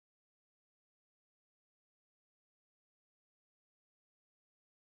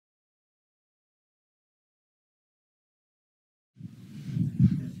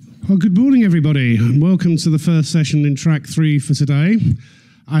Well, good morning, everybody, and welcome to the first session in track 3 for today.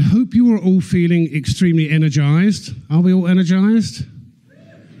 I hope you are all feeling extremely energized. Are we all energized?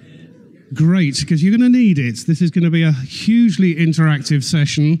 Great, because you're going to need it. This is going to be a hugely interactive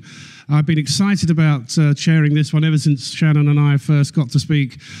session. I've been excited about chairing this one ever since Shannon and I first got to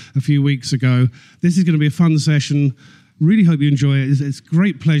speak a few weeks ago. This is going to be a fun session. Really hope you enjoy it. It's a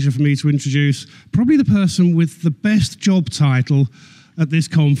great pleasure for me to introduce probably the person with the best job title at this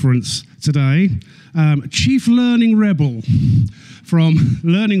conference today, Chief Learning Rebel from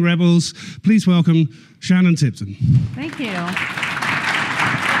Learning Rebels. Please welcome Shannon Tipton. Thank you.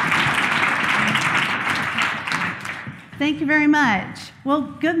 Thank you very much. Well,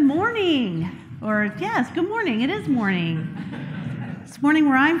 good morning. Or yes, good morning. It is morning. It's morning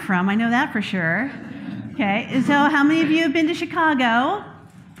where I'm from. I know that for sure. Okay, so how many of you have been to Chicago?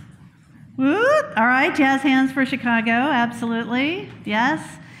 Woo! All right, jazz hands for Chicago, absolutely, yes.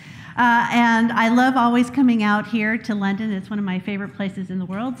 And I love always coming out here to London. It's one of my favorite places in the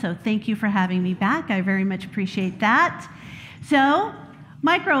world, so thank you for having me back. I very much appreciate that. So,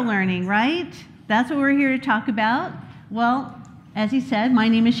 microlearning, right? That's what we're here to talk about. Well, as he said, my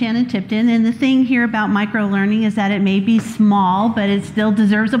name is Shannon Tipton, and the thing here about microlearning is that it may be small, but it still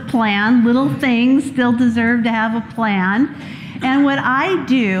deserves a plan. Little things still deserve to have a plan. And what I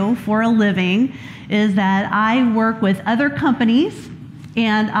do for a living is that I work with other companies,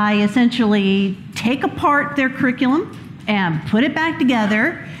 and I essentially take apart their curriculum and put it back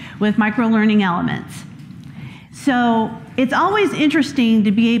together with microlearning elements. So it's always interesting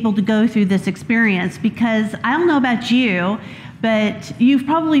to be able to go through this experience because I don't know about you, but you've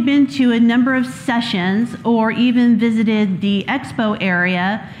probably been to a number of sessions or even visited the expo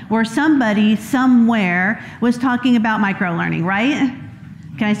area where somebody somewhere was talking about microlearning, right?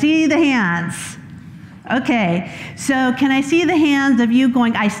 Can I see the hands? Okay, so can I see the hands of you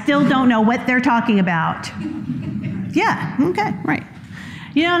going, I still don't know what they're talking about? Yeah, okay, right.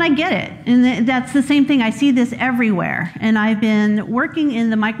 You know, and I get it, and that's the same thing. I see this everywhere, and I've been working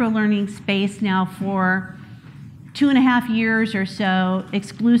in the microlearning space now for 2.5 years or so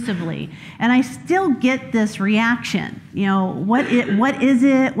exclusively, and I still get this reaction. You know, what is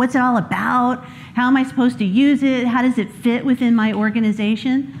it? What's it all about? How am I supposed to use it? How does it fit within my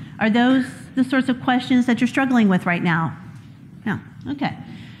organization? Are those the sorts of questions that you're struggling with right now? Yeah, okay.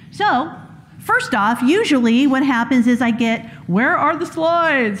 So, first off, usually what happens is I get, where are the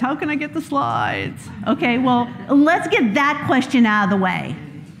slides? How can I get the slides? Okay, well, let's get that question out of the way,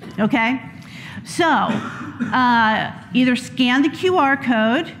 okay? So, either scan the QR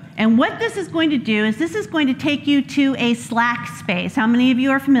code, and what this is going to do is this is going to take you to a Slack space. How many of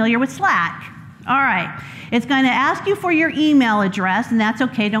you are familiar with Slack? All right. It's going to ask you for your email address, and that's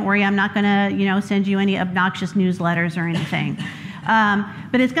okay. Don't worry, I'm not going to, send you any obnoxious newsletters or anything.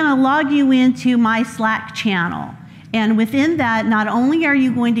 But it's going to log you into my Slack channel. And within that, not only are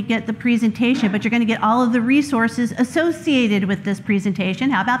you going to get the presentation, but you're going to get all of the resources associated with this presentation.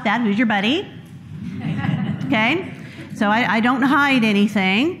 How about that? Who's your buddy? Okay, so I don't hide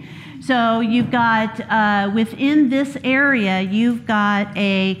anything. So you've got, within this area, you've got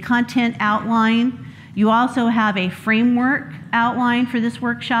a content outline. You also have a framework outline for this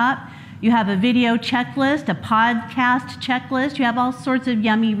workshop. You have a video checklist, a podcast checklist. You have all sorts of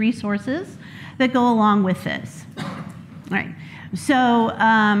yummy resources that go along with this. All right, so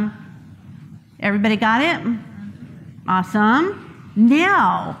everybody got it? Awesome.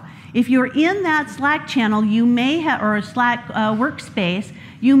 Now, if you're in that Slack channel, you may have, or a Slack workspace,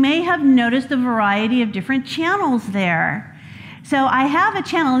 you may have noticed a variety of different channels there. So I have a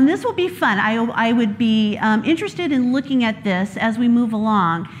channel, and this will be fun. I would be interested in looking at this as we move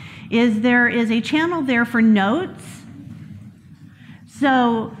along. There is a channel there for notes.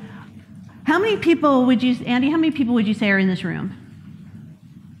 So how many people would you, Andy, how many people would you say are in this room?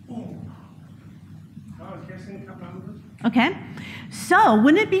 I was guessing a couple hundred. Okay. So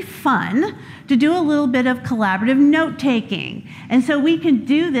wouldn't it be fun to do a little bit of collaborative note-taking? And so we can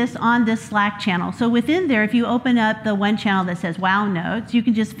do this on this Slack channel. So within there, if you open up the one channel that says Wow Notes, you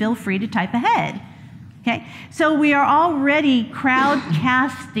can just feel free to type ahead. Okay? So we are already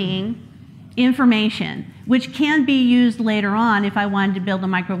crowdcasting information, which can be used later on if I wanted to build a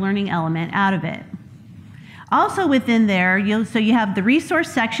microlearning element out of it. Also within there, so you have the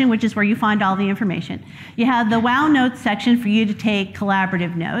resource section, which is where you find all the information. You have the Wow Notes section for you to take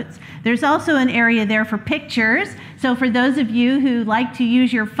collaborative notes. There's also an area there for pictures. So for those of you who like to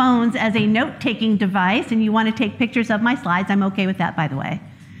use your phones as a note-taking device and you want to take pictures of my slides, I'm okay with that, by the way.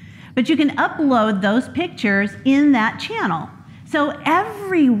 But you can upload those pictures in that channel. So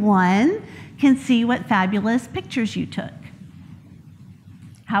everyone can see what fabulous pictures you took.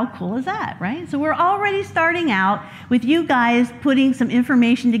 How cool is that, right? So we're already starting out with you guys putting some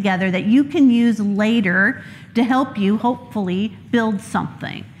information together that you can use later to help you, hopefully, build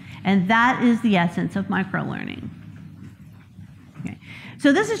something. And that is the essence of microlearning. Okay.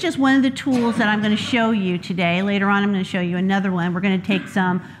 So this is just one of the tools that I'm going to show you today. Later on, I'm going to show you another one. We're going to take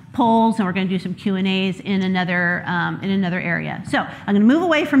some polls and we're going to do some Q&As in another area. So I'm going to move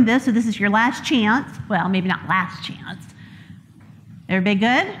away from this. So this is your last chance. Well, maybe not last chance. Everybody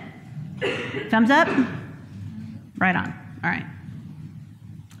good? Thumbs up? Right on. All right.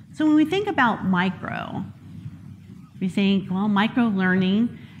 So when we think about micro, we think, well,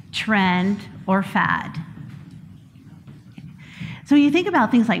 micro-learning, trend, or fad. So when you think about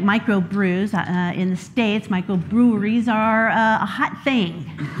things like microbrews, in the States, microbreweries are a hot thing.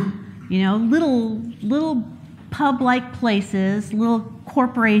 You know, little pub-like places, little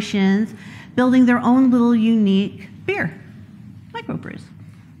corporations building their own little unique beer. Microbrews.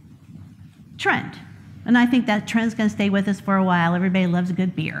 Trend. And I think that trend's going to stay with us for a while. Everybody loves a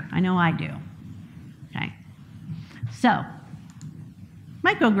good beer. I know I do. Okay. So,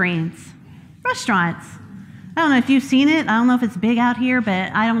 microgreens. Restaurants. I don't know if you've seen it. I don't know if it's big out here,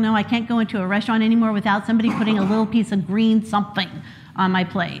 but I don't know. I can't go into a restaurant anymore without somebody putting a little piece of green something on my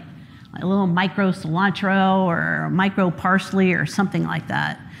plate. Like a little micro cilantro or micro parsley or something like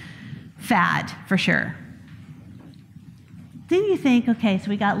that. Fad, for sure. Then you think, okay, so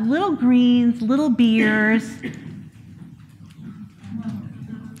we got little greens, little beers.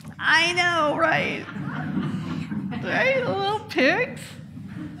 I know, right? Right? Little pigs.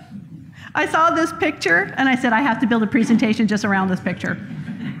 I saw this picture, and I said, I have to build a presentation just around this picture.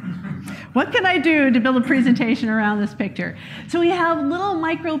 What can I do to build a presentation around this picture? So we have little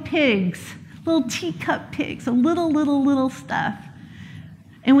micro pigs, little teacup pigs, so little stuff.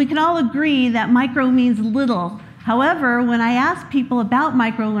 And we can all agree that micro means little. However, when I ask people about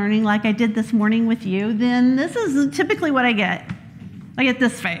microlearning, like I did this morning with you, then this is typically what I get. I get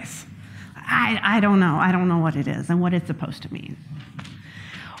this face. I don't know. I don't know what it is and what it's supposed to mean.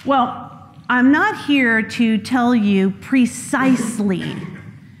 Well, I'm not here to tell you precisely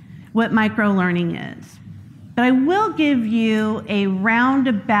what microlearning is, but I will give you a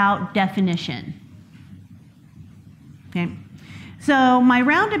roundabout definition. Okay? So my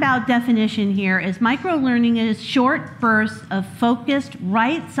roundabout definition here is microlearning is short bursts of focused,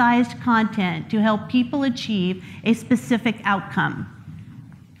 right-sized content to help people achieve a specific outcome.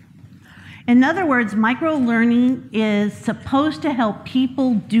 In other words, microlearning is supposed to help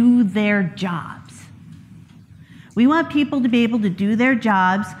people do their jobs. We want people to be able to do their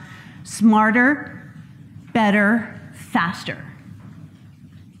jobs smarter, better, faster.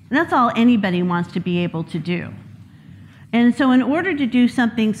 And that's all anybody wants to be able to do. And so in order to do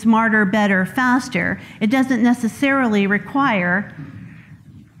something smarter, better, faster, it doesn't necessarily require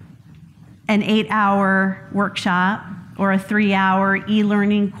an 8-hour workshop or a 3-hour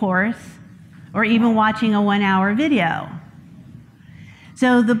e-learning course or even watching a 1-hour video.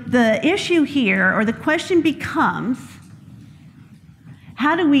 So the issue here, or the question becomes,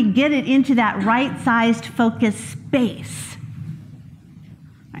 how do we get it into that right-sized focused space?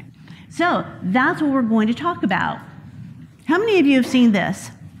 Right. So that's what we're going to talk about. How many of you have seen this?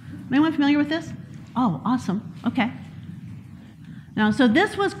 Anyone familiar with this? Oh, awesome. Okay. Now, so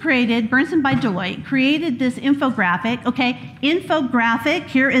this was created, Bernson by Deloitte, created this infographic. Okay, infographic,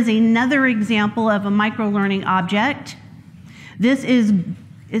 here is another example of a microlearning object. This is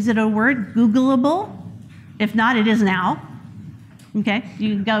it a word? Googleable? If not, it is now. Okay,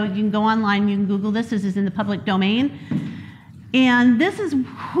 you can go online, you can Google this. This is in the public domain. And this is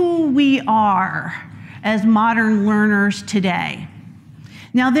who we are as modern learners today.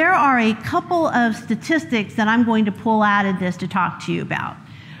 Now, there are a couple of statistics that I'm going to pull out of this to talk to you about.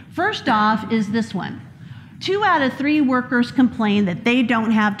 First off is this one. 2 out of 3 workers complain that they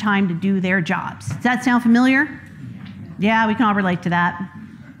don't have time to do their jobs. Does that sound familiar? Yeah, we can all relate to that.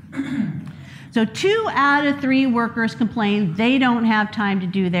 So 2 out of 3 workers complain they don't have time to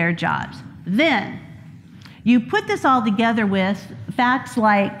do their jobs. Then, you put this all together with facts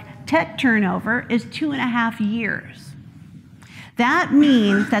like tech turnover is 2.5 years. That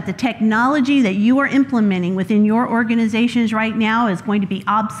means that the technology that you are implementing within your organizations right now is going to be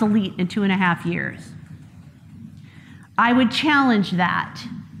obsolete in 2.5 years. I would challenge that.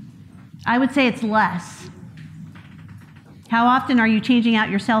 I would say it's less. How often are you changing out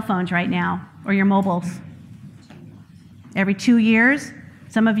your cell phones right now, or your mobiles? Every 2 years?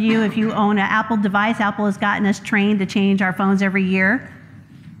 Some of you, if you own an Apple device, Apple has gotten us trained to change our phones every year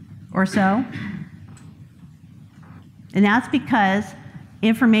or so. And that's because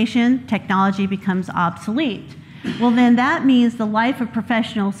information technology becomes obsolete. well, then that means the life of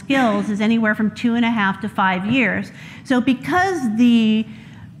professional skills is anywhere from 2.5 to 5 years. So because the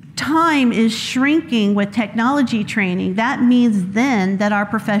time is shrinking with technology training, that means then that our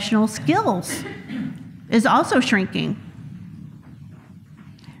professional skills is also shrinking.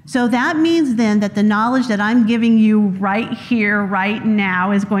 So that means then that the knowledge that I'm giving you right here, right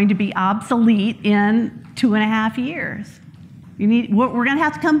now, is going to be obsolete in 2.5 years. We're going to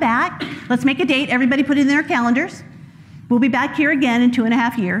have to come back. Let's make a date. Everybody put it in their calendars. We'll be back here again in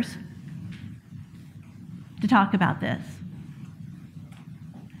 2.5 years to talk about this.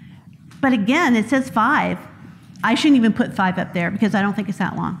 But again, it says 5. I shouldn't even put 5 up there because I don't think it's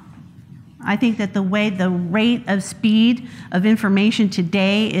that long. I think that the rate of speed of information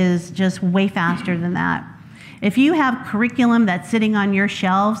today is just way faster than that. If you have curriculum that's sitting on your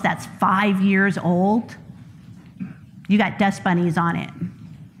shelves that's 5 years old, you got dust bunnies on it.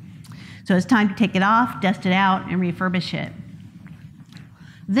 So it's time to take it off, dust it out, and refurbish it.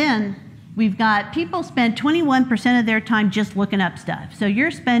 Then we've got people spend 21% of their time just looking up stuff. So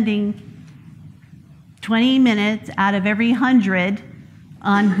you're spending 20 minutes out of every 100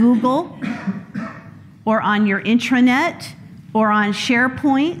 on Google or on your intranet or on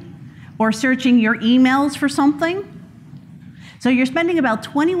SharePoint or searching your emails for something. So you're spending about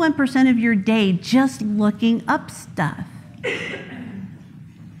 21% of your day just looking up stuff.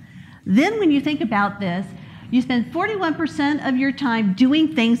 Then when you think about this, you spend 41% of your time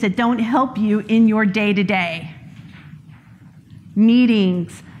doing things that don't help you in your day-to-day.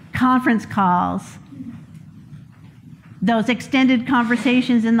 Meetings, conference calls, those extended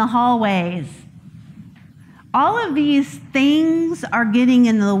conversations in the hallways. All of these things are getting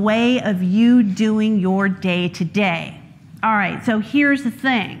in the way of you doing your day-to-day. All right, so here's the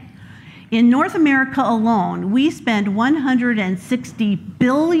thing. In North America alone, we spend $160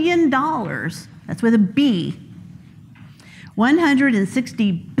 billion, that's with a B,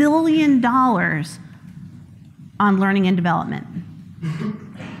 $160 billion on learning and development.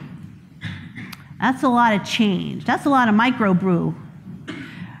 That's a lot of change. That's a lot of microbrew.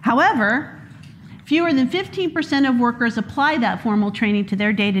 However, fewer than 15% of workers apply that formal training to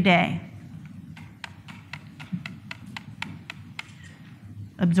their day-to-day.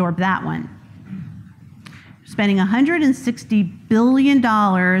 Absorb that one. Spending $160 billion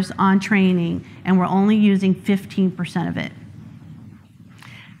on training, and we're only using 15% of it.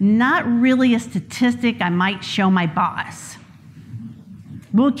 Not really a statistic I might show my boss.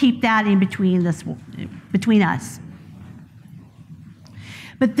 We'll keep that in between us.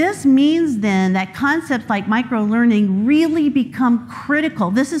 But this means then that concepts like microlearning really become critical.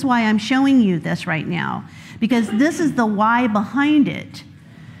 This is why I'm showing you this right now, because this is the why behind it.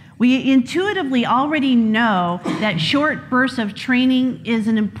 We intuitively already know that short bursts of training is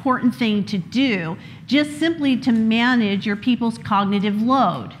an important thing to do, just simply to manage your people's cognitive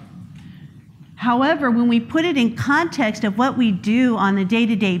load. However, when we put it in context of what we do on a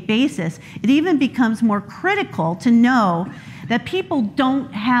day-to-day basis, it even becomes more critical to know that people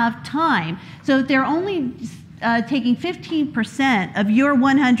don't have time. So if they're only taking 15% of your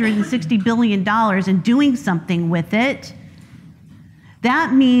 $160 billion and doing something with it,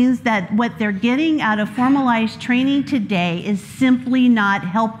 that means that what they're getting out of formalized training today is simply not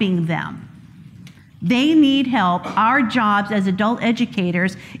helping them. They need help. Our jobs as adult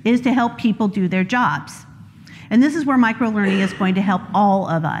educators is to help people do their jobs. And this is where microlearning is going to help all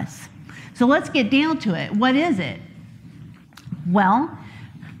of us. So let's get down to it. What is it? Well,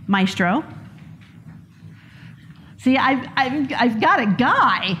 Maestro. See, I've got a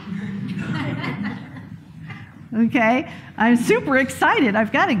guy. Okay, I'm super excited.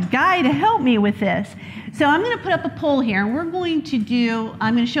 I've got a guy to help me with this. So I'm going to put up a poll here, and I'm going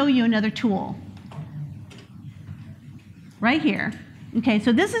to show you another tool. Right here. Okay,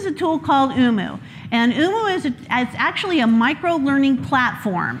 so this is a tool called UMU. And UMU is it's actually a micro-learning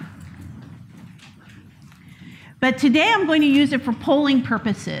platform. But today I'm going to use it for polling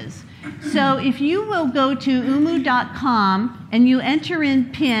purposes. So if you will go to umu.com and you enter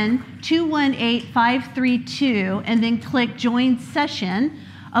in PIN 218532 and then click Join Session,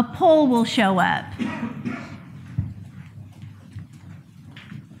 a poll will show up.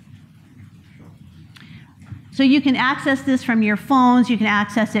 So you can access this from your phones, you can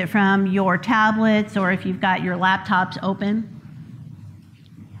access it from your tablets, or if you've got your laptops open.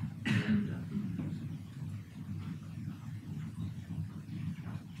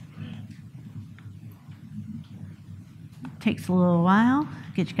 Takes a little while,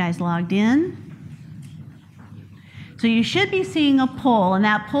 get you guys logged in. So you should be seeing a poll, and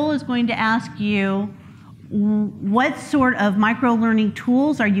that poll is going to ask you what sort of micro-learning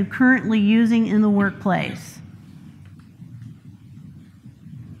tools are you currently using in the workplace?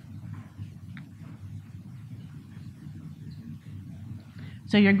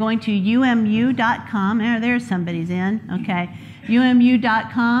 So you're going to umu.com. There's somebody's in. Okay.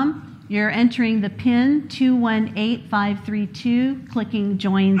 umu.com. You're entering the PIN 218532, clicking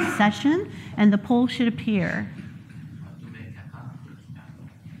Join Session, and the poll should appear.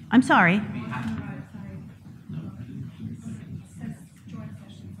 I'm sorry.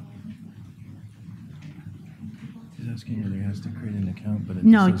 He's asking whether he has to create an account, but it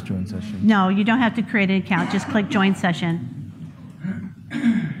says Join Session. No, you don't have to create an account. Just click Join Session.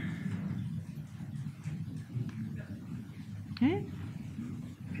 Okay.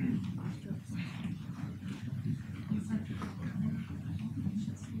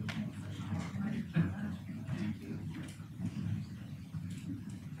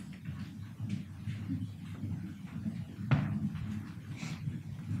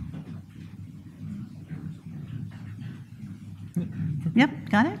 Yep,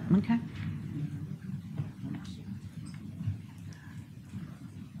 got it? Okay.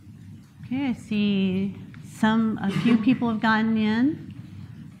 Okay, I see a few people have gotten in.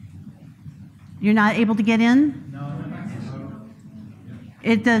 You're not able to get in? No.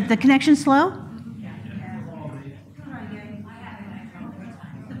 The connection's slow?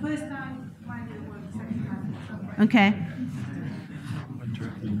 Okay.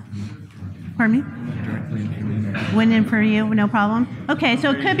 Pardon me? Went in for you, no problem. Okay, so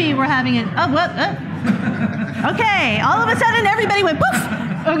it could be we're having it. Oh, what? Okay, all of a sudden everybody went poof.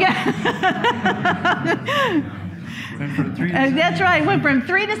 Okay. That's right. Went from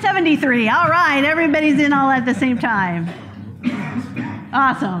 3 to 73. All right, everybody's in all at the same time.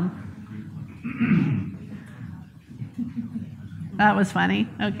 Awesome. That was funny.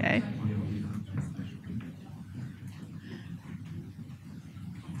 Okay.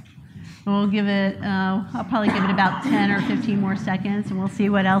 We'll give it, I'll probably give it about 10 or 15 more seconds, and we'll see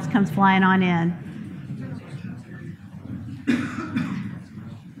what else comes flying on in.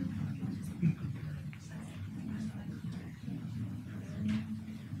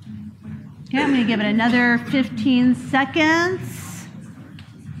 Okay, I'm going to give it another 15 seconds.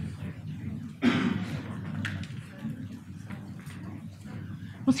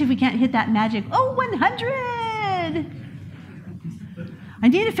 We'll see if we can't hit that magic. Oh, 100! I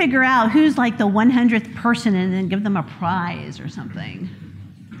need to figure out who's like the 100th person and then give them a prize or something.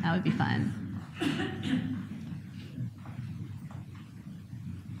 That would be fun.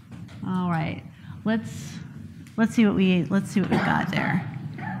 All right, let's see what we've got there.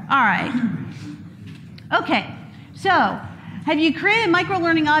 All right. Okay. So, have you created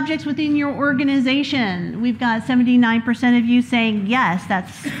microlearning objects within your organization? We've got 79% of you saying yes.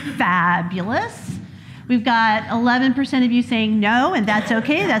 That's fabulous. We've got 11% of you saying no, and that's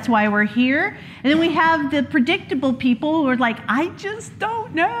okay. That's why we're here. And then we have the predictable people who are like, I just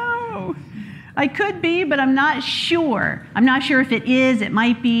don't know. I could be, but I'm not sure. I'm not sure if it is, it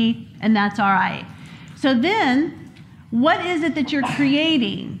might be, and that's all right. So then, what is it that you're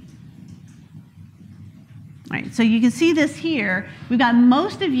creating? All right, so you can see this here. We've got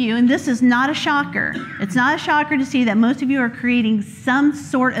most of you, and this is not a shocker. It's not a shocker to see that most of you are creating some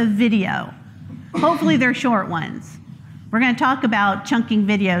sort of video. Hopefully they're short ones. We're going to talk about chunking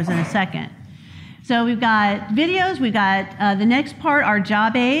videos in a second. So we've got videos, we've got the next part are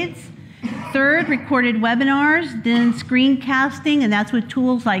job aids. Third, recorded webinars, then screencasting, and that's with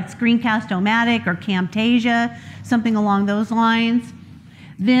tools like Screencast-O-Matic or Camtasia, something along those lines.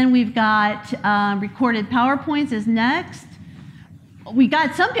 Then we've got recorded PowerPoints is next. We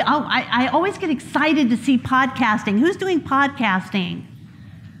got some, I always get excited to see podcasting. Who's doing podcasting?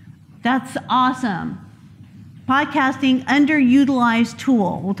 That's awesome. Podcasting, underutilized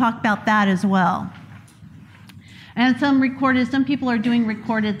tool. We'll talk about that as well. And some people are doing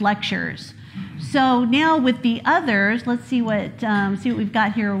recorded lectures. So now with the others, let's see what we've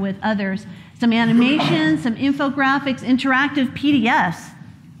got here with others. Some animations, some infographics, interactive PDFs.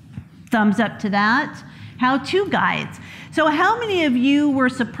 Thumbs up to that. How-to guides. So how many of you were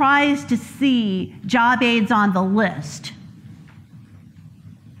surprised to see job aids on the list?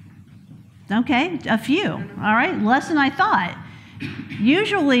 Okay, a few. All right, less than I thought.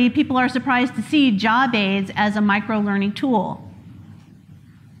 Usually people are surprised to see job aids as a microlearning tool,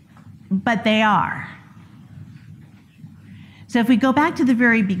 but they are. So if we go back to the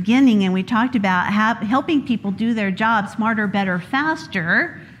very beginning and we talked about helping people do their job smarter, better,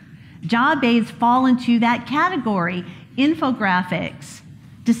 faster, job aids fall into that category. Infographics,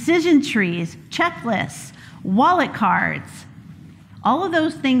 decision trees, checklists, wallet cards. All of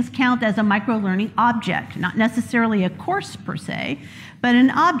those things count as a microlearning object, not necessarily a course per se, but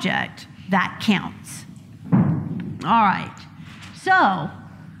an object that counts. All right, so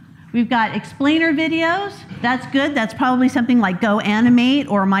We've got explainer videos. That's good. That's probably something like Go Animate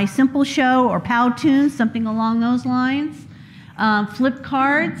or My Simple Show or Powtoon, something along those lines. Flip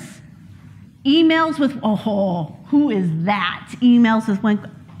cards. Emails with, oh, who is that? Emails with one,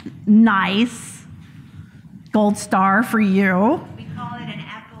 nice. Gold star for you. We call it an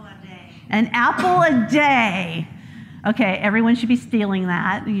apple a day. An apple a day. Okay, everyone should be stealing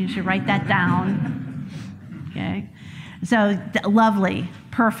that. You should write that down. Okay, so lovely,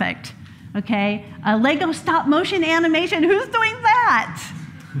 perfect. Okay, Lego stop motion animation. Who's doing that?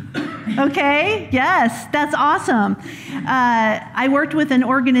 Okay, yes, that's awesome. I worked with an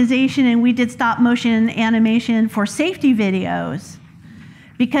organization and we did stop motion animation for safety videos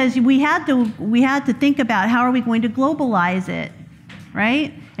because we had to think about how are we going to globalize it,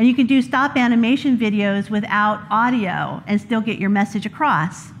 right? And you can do stop animation videos without audio and still get your message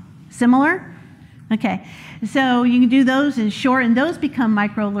across. Similar? Okay, so you can do those in short, and those become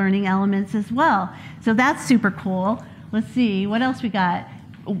micro-learning elements as well. So that's super cool. Let's see, what else we got?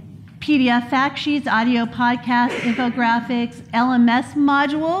 PDF fact sheets, audio podcasts, infographics, LMS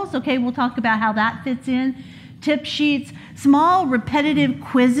modules. Okay, we'll talk about how that fits in. Tip sheets, small repetitive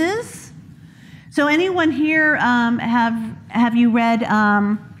quizzes. So anyone here have you read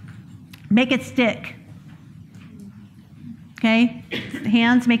Make It Stick? Okay,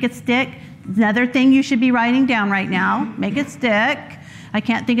 hands, make it stick. Another thing you should be writing down right now, Make It Stick. I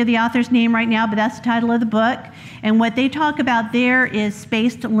can't think of the author's name right now, but that's the title of the book. And what they talk about there is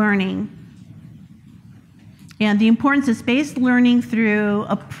spaced learning. And the importance of spaced learning through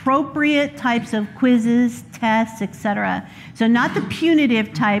appropriate types of quizzes, tests, etc. So not the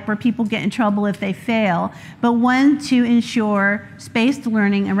punitive type where people get in trouble if they fail, but one to ensure spaced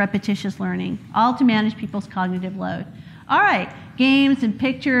learning and repetitious learning, all to manage people's cognitive load. All right, games and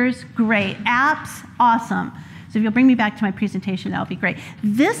pictures, great. Apps, awesome. So if you'll bring me back to my presentation, that would be great.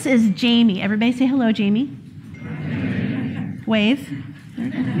 This is Jamie. Everybody say hello, Jamie. Wave.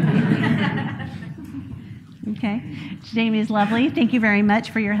 Okay, Jamie is lovely. Thank you very much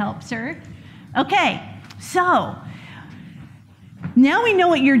for your help, sir. Okay, so now we know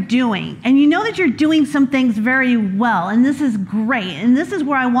what you're doing, and you know that you're doing some things very well, and this is great, and this is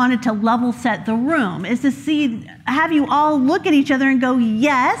where I wanted to level set the room, is to see, have you all look at each other and go,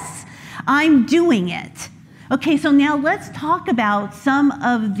 yes, I'm doing it. Okay, so now let's talk about some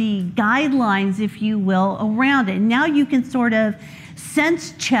of the guidelines, if you will, around it. Now you can sort of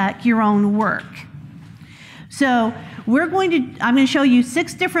sense check your own work. So I'm going to show you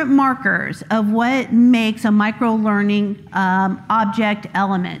 6 different markers of what makes a micro-learning object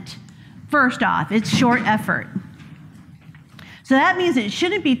element. First off, it's short effort. So that means it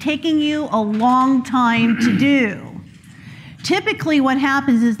shouldn't be taking you a long time to do. Typically what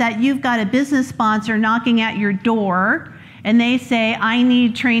happens is that you've got a business sponsor knocking at your door and they say, I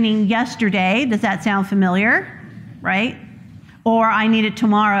need training yesterday. Does that sound familiar? Right? Or I need it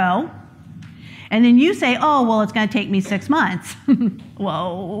tomorrow. And then you say, oh, well, it's going to take me 6 months.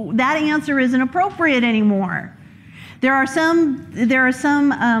 Well, that answer isn't appropriate anymore. There are some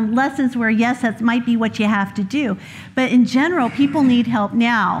lessons where, yes, that might be what you have to do. But in general, people need help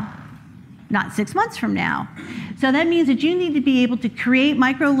now, not 6 months from now. So that means that you need to be able to create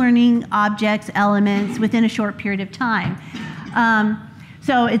micro-learning objects, elements within a short period of time.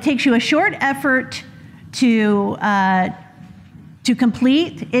 So it takes you a short effort to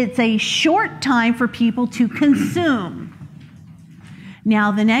complete. It's a short time for people to consume.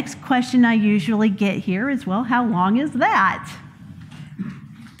 Now, the next question I usually get here is, well, how long is that?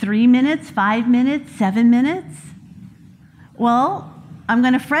 3 minutes, 5 minutes, 7 minutes? Well, I'm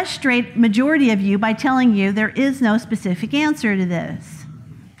going to frustrate majority of you by telling you there is no specific answer to this.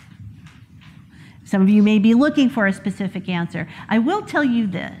 Some of you may be looking for a specific answer. I will tell you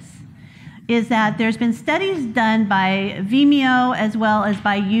this, is that there's been studies done by Vimeo as well as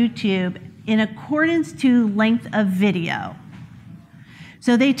by YouTube in accordance to length of video.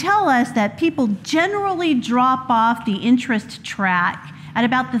 So they tell us that people generally drop off the interest track at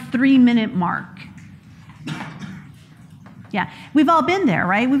about the 3-minute mark. Yeah, we've all been there,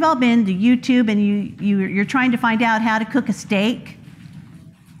 right? We've all been to YouTube and you're trying to find out how to cook a steak.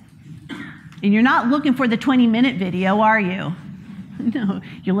 And you're not looking for the 20-minute video, are you? No,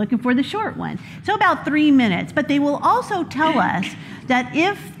 you're looking for the short one. So about 3 minutes. But they will also tell us that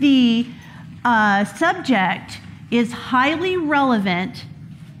if the subject is highly relevant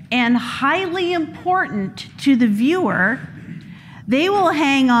and highly important to the viewer, they will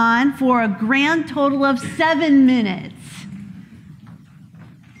hang on for a grand total of 7 minutes.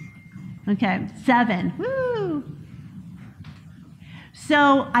 Okay, 7. Woo!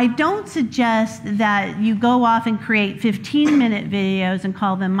 So I don't suggest that you go off and create 15-minute videos and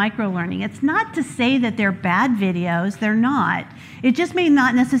call them microlearning. It's not to say that they're bad videos. They're not. It just may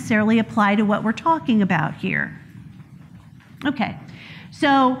not necessarily apply to what we're talking about here. Okay,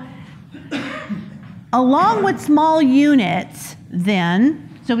 so along with small units then,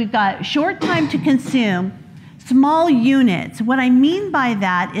 so we've got short time to consume, small units. What I mean by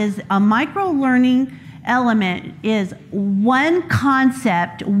that is a microlearning element is one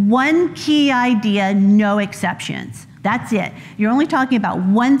concept, one key idea, no exceptions. That's it. You're only talking about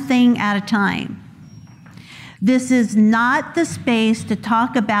one thing at a time. This is not the space to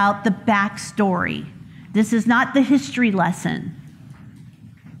talk about the backstory. This is not the history lesson.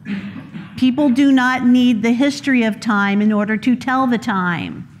 People do not need the history of time in order to tell the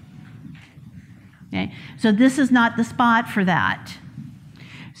time. Okay? So this is not the spot for that.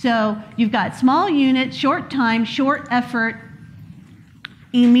 So you've got small units, short time, short effort,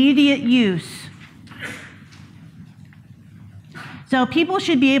 immediate use. So people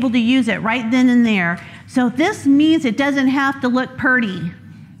should be able to use it right then and there. So this means it doesn't have to look pretty.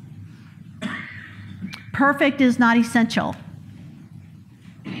 Perfect is not essential.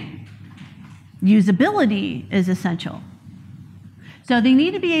 Usability is essential. So they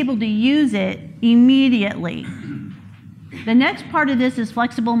need to be able to use it immediately. The next part of this is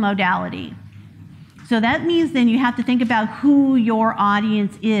flexible modality. So that means then you have to think about who your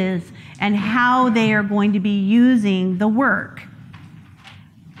audience is and how they are going to be using the work.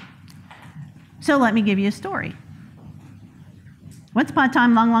 So let me give you a story. Once upon a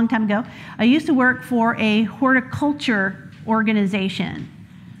time, long time ago, I used to work for a horticulture organization.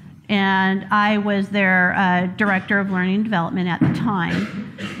 And I was their director of learning and development at the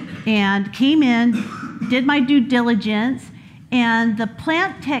time. And came in, did my due diligence, and the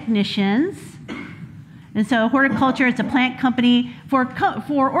plant technicians, and so horticulture, it's a plant company for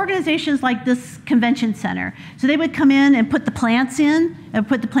organizations like this convention center. So they would come in and put the plants in, and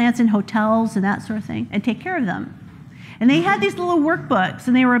put the plants in hotels and that sort of thing, and take care of them. And they had these little workbooks,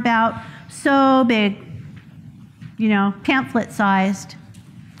 and they were about so big, you know, pamphlet-sized.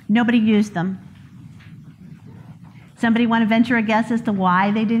 Nobody used them. Somebody want to venture a guess as to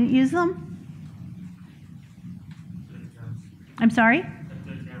why they didn't use them? I'm sorry?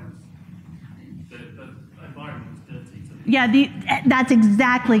 The environment's dirty. Yeah, that's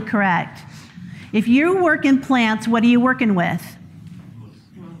exactly correct. If you work in plants, what are you working with?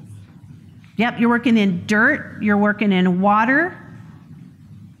 Yep, you're working in dirt, you're working in water.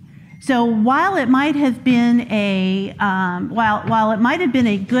 So while it might have been a while it might have been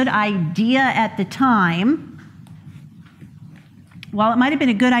a good idea at the time,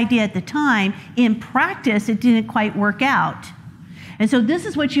 in practice it didn't quite work out. And so this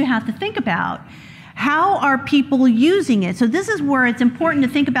is what you have to think about. How are people using it? So this is where it's important to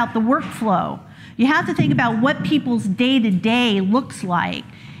think about the workflow. You have to think about what people's day-to-day looks like,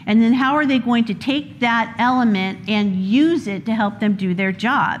 and then how are they going to take that element and use it to help them do their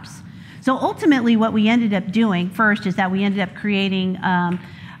jobs. So ultimately what we ended up doing first is that we ended up creating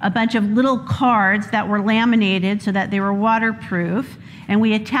a bunch of little cards that were laminated so that they were waterproof, and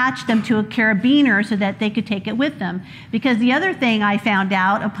we attached them to a carabiner so that they could take it with them. Because the other thing I found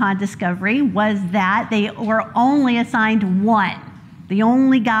out upon discovery was that they were only assigned one. They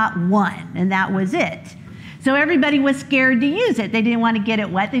only got one, and that was it. So everybody was scared to use it. They didn't want to get it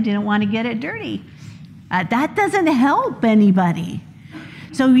wet. They didn't want to get it dirty. That doesn't help anybody.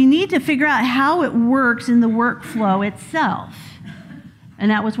 So we need to figure out how it works in the workflow itself. And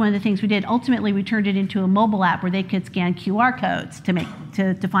that was one of the things we did. Ultimately, we turned it into a mobile app where they could scan QR codes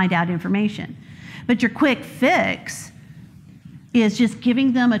to find out information. But your quick fix is just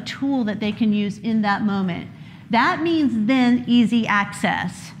giving them a tool that they can use in that moment. That means then easy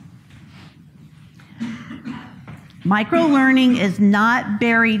access. Microlearning is not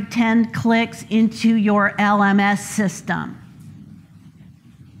buried 10 clicks into your LMS system.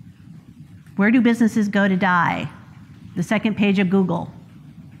 Where do businesses go to die? The second page of Google.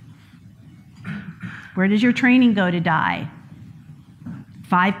 Where does your training go to die?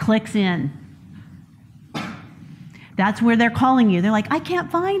 5 clicks in. That's where they're calling you. They're like, I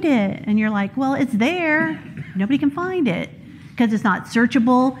can't find it. And you're like, well, it's there. Nobody can find it because it's not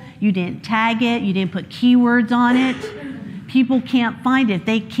searchable. You didn't tag it. You didn't put keywords on it. People can't find it. If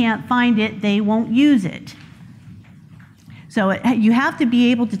they can't find it, they won't use it. So you have to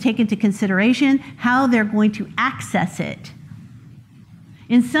be able to take into consideration how they're going to access it.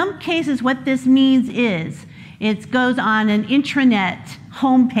 In some cases, what this means is it goes on an intranet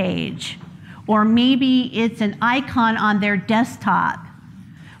homepage, or maybe it's an icon on their desktop,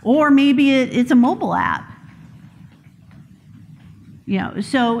 or maybe it's a mobile app.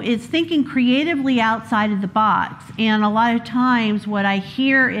 So it's thinking creatively outside of the box. And a lot of times what I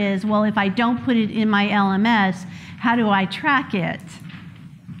hear is, well, if I don't put it in my LMS, how do I track it?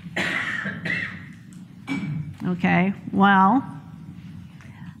 Okay, well,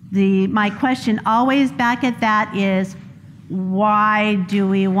 my question always back at that is, why do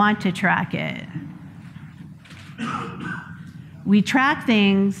we want to track it? We track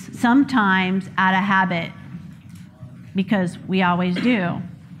things sometimes out of habit, because we always do.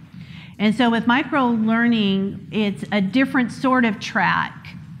 And so with microlearning, it's a different sort of track.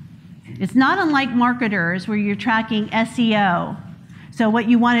 It's not unlike marketers where you're tracking SEO. So what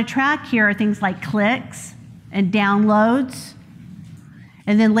you want to track here are things like clicks and downloads.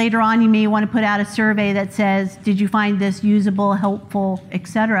 And then later on, you may want to put out a survey that says, did you find this usable, helpful,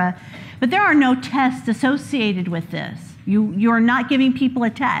 etc. But there are no tests associated with this. You're not giving people a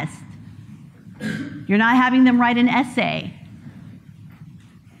test. You're not having them write an essay.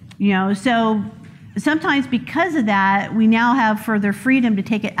 So sometimes because of that, we now have further freedom to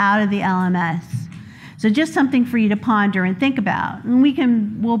take it out of the LMS. So just something for you to ponder and think about.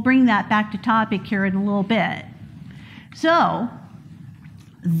 And we'll bring that back to topic here in a little bit. So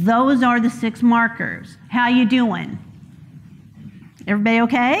those are the 6 markers. How you doing? Everybody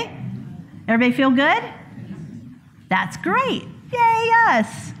okay? Everybody feel good? That's great. Yay,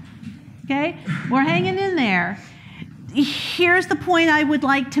 us. Okay, we're hanging in there. Here's the point I would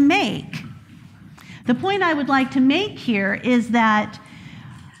like to make. The point I would like to make here is that,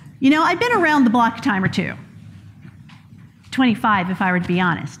 I've been around the block a time or two. 25, if I were to be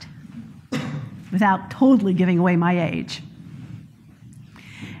honest, without totally giving away my age.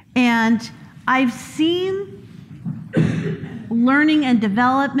 And I've seen learning and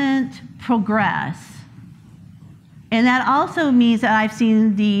development progress. And that also means that I've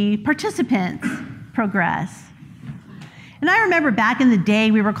seen the participants progress. And I remember back in the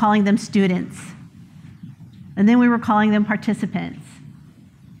day, we were calling them students. And then we were calling them participants.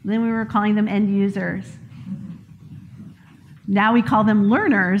 And then we were calling them end users. Now we call them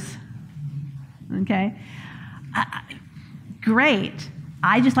learners. Okay? Great.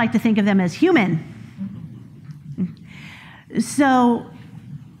 I just like to think of them as human. So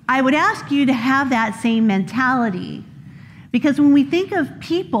I would ask you to have that same mentality, because when we think of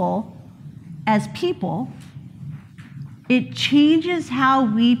people as people, it changes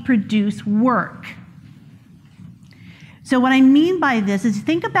how we produce work. So what I mean by this is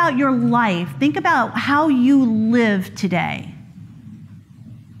think about your life, think about how you live today.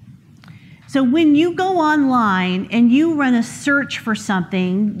 So when you go online and you run a search for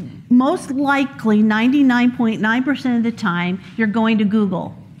something, most likely 99.9% of the time, you're going to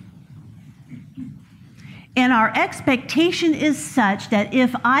Google. And our expectation is such that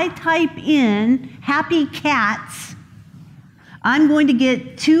if I type in happy cats, I'm going to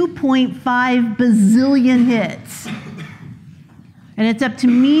get 2.5 bazillion hits. And it's up to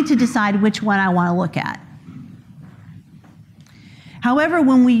me to decide which one I want to look at. However,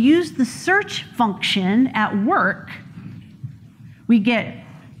 when we use the search function at work, we get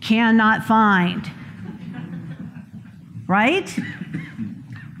cannot find, right?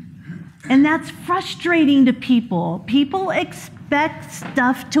 And that's frustrating to people. People expect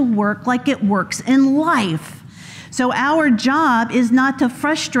stuff to work like it works in life. So our job is not to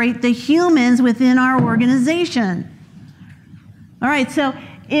frustrate the humans within our organization. All right, so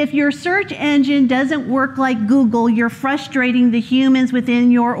if your search engine doesn't work like Google, you're frustrating the humans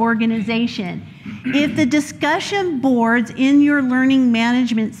within your organization. If the discussion boards in your learning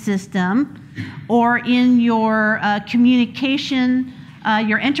management system or in your communication,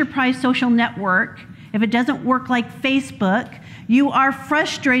 your enterprise social network, if it doesn't work like Facebook, you are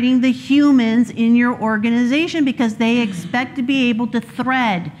frustrating the humans in your organization because they expect to be able to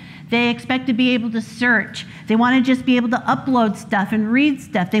thread. They expect to be able to search. They want to just be able to upload stuff and read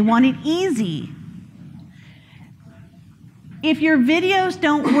stuff. They want it easy. If your videos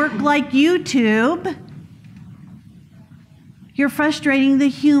don't work like YouTube, you're frustrating the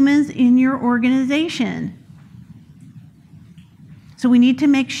humans in your organization. So we need to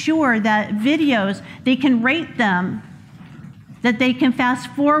make sure that videos, they can rate them, that they can fast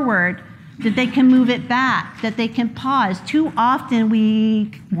forward, that they can move it back, that they can pause. Too often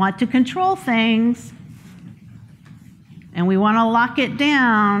we want to control things and we want to lock it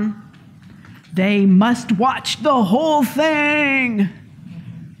down. They must watch the whole thing,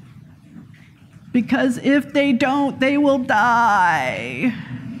 because if they don't, they will die.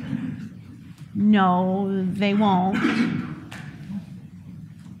 No, they won't.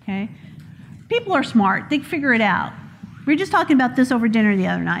 Okay? People are smart. They figure it out. We were just talking about this over dinner the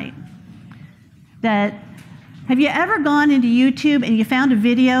other night, that Have you ever gone into YouTube and you found a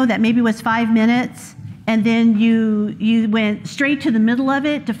video that maybe was 5 minutes, and then you went straight to the middle of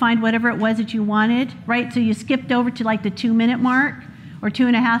it to find whatever it was that you wanted, right? So you skipped over to like the 2-minute mark or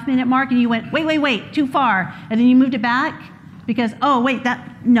 2.5-minute mark, and you went, wait, too far, and then you moved it back because, oh, wait,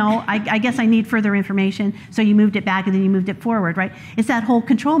 I guess I need further information, so you moved it back and then you moved it forward, right? It's that whole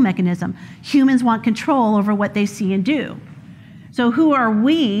control mechanism. Humans want control over what they see and do. So who are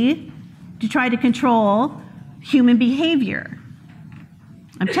we to try to control human behavior?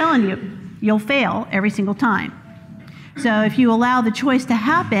 I'm telling you, you'll fail every single time. So if you allow the choice to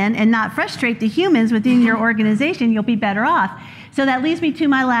happen and not frustrate the humans within your organization, you'll be better off. So that leads me to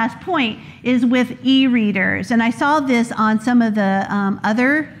my last point, is with e-readers. And I saw this on some of the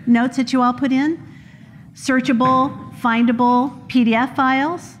other notes that you all put in. Searchable, findable PDF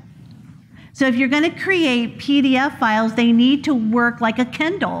files. So if you're going to create PDF files, they need to work like a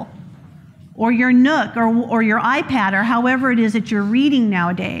Kindle or your Nook or your iPad or however it is that you're reading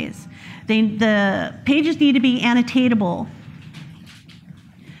nowadays. The pages need to be annotatable.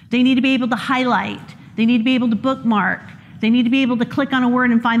 They need to be able to highlight. They need to be able to bookmark. They need to be able to click on a word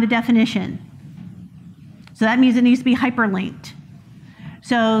and find the definition. So that means it needs to be hyperlinked.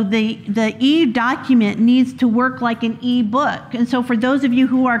 So the e-document needs to work like an e-book. And so for those of you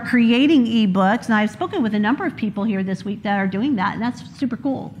who are creating e-books, and I've spoken with a number of people here this week that are doing that, and that's super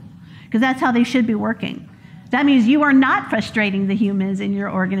cool, because that's how they should be working. That means you are not frustrating the humans in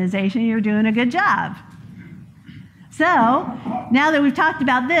your organization. You're doing a good job. So now that we've talked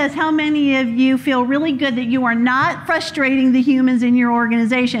about this, how many of you feel really good that you are not frustrating the humans in your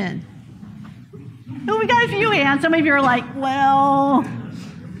organization? Oh, we got a few hands. Some of you are like, well,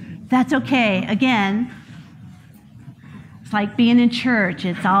 that's okay. Again, it's like being in church.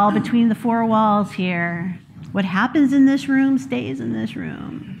 It's all between the four walls here. What happens in this room stays in this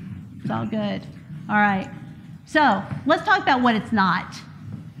room. It's all good. All right. So let's talk about what it's not.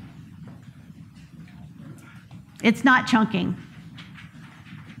 It's not chunking.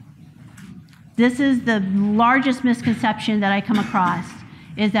 This is the largest misconception that I come across,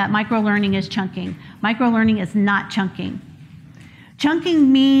 is that microlearning is chunking. Microlearning is not chunking.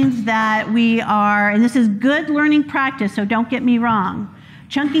 Chunking means that we are, and this is good learning practice, so don't get me wrong.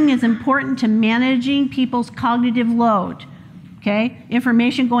 Chunking is important to managing people's cognitive load, okay?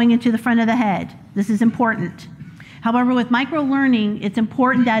 Information going into the front of the head. This is important. However, with microlearning, it's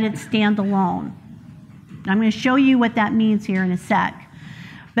important that it's standalone. I'm going to show you what that means here in a sec.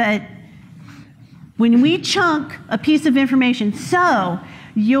 But when we chunk a piece of information, so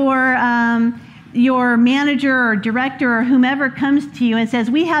your manager or director or whomever comes to you and says,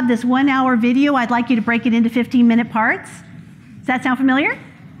 we have this 1-hour video, I'd like you to break it into 15-minute parts. Does that sound familiar?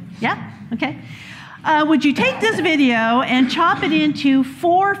 Yeah? Okay. Would you take this video and chop it into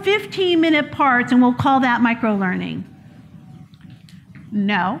 4 15-minute parts, and we'll call that microlearning?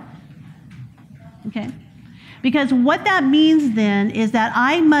 No. Okay. Because what that means then is that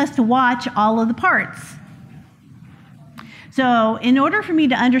I must watch all of the parts. So in order for me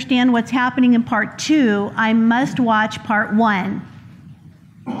to understand what's happening in part 2, I must watch part 1,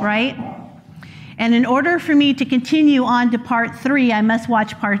 right? And in order for me to continue on to part 3, I must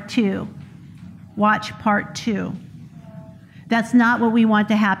watch part 2. Watch part 2. That's not what we want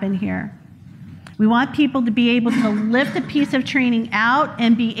to happen here. We want people to be able to lift a piece of training out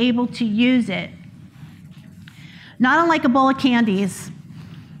and be able to use it. Not unlike a bowl of candies.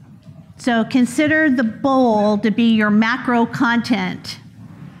 So consider the bowl to be your macro content.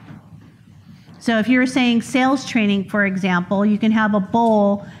 So if you're saying sales training, for example, you can have a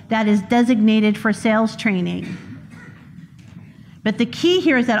bowl that is designated for sales training. But the key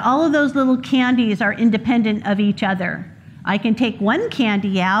here is that all of those little candies are independent of each other. I can take one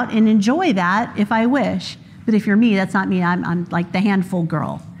candy out and enjoy that if I wish. But if you're me, that's not me. I'm like the handful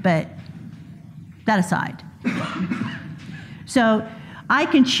girl. But that aside. So I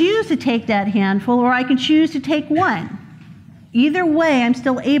can choose to take that handful, or I can choose to take one. Either way, I'm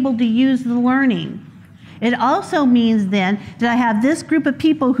still able to use the learning. It also means then that I have this group of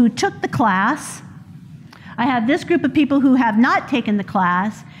people who took the class. I have this group of people who have not taken the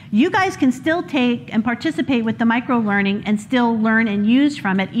class. You guys can still take and participate with the microlearning and still learn and use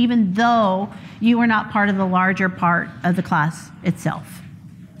from it, even though you are not part of the larger part of the class itself.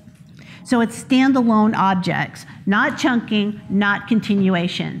 So it's standalone objects, not chunking, not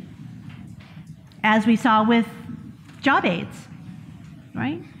continuation. As we saw with job aids,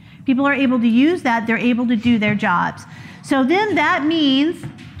 right? People are able to use that, they're able to do their jobs. So then that means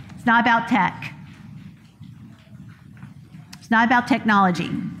it's not about tech. It's not about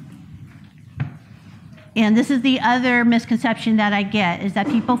technology. And this is the other misconception that I get, is that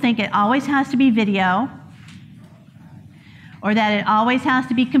people think it always has to be video, or that it always has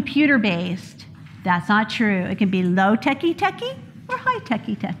to be computer-based. That's not true. It can be low techie or high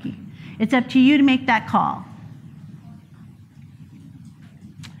techie. It's up to you to make that call.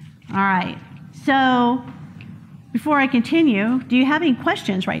 All right, so before I continue, do you have any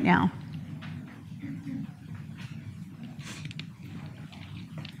questions right now?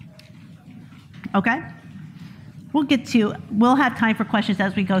 Okay, we'll have time for questions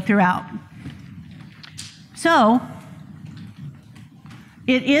as we go throughout. So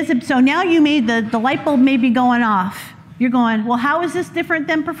now you made the light bulb may be going off. You're going, well, how is this different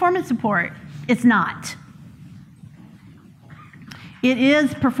than performance support? It's not. It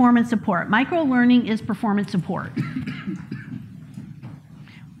is performance support. Microlearning is performance support.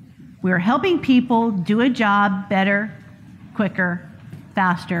 We're helping people do a job better, quicker,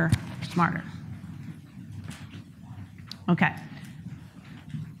 faster, smarter. Okay.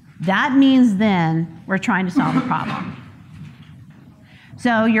 That means then we're trying to solve a problem.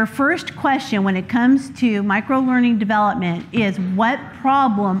 So your first question when it comes to microlearning development is, what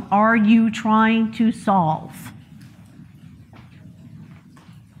problem are you trying to solve?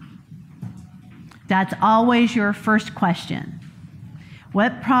 That's always your first question.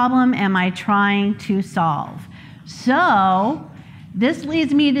 What problem am I trying to solve? So this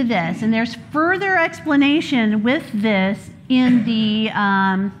leads me to this, and there's further explanation with this in the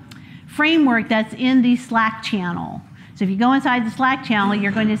framework that's in the Slack channel. So if you go inside the Slack channel,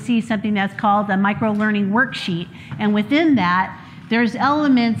 you're going to see something that's called the microlearning worksheet. And within that, there's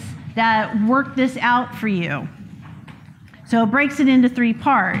elements that work this out for you. So it breaks it into 3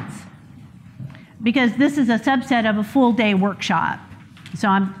 parts, because this is a subset of a full day workshop. So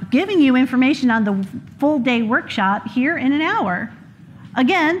I'm giving you information on the full day workshop here in an hour.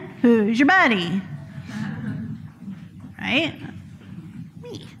 Again, who's your buddy? Right?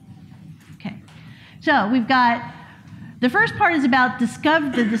 Me. Okay. So we've got, the first part is about the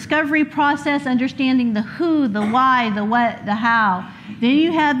discovery process, understanding the who, the why, the what, the how. Then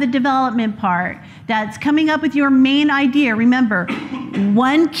you have the development part. That's coming up with your main idea. Remember,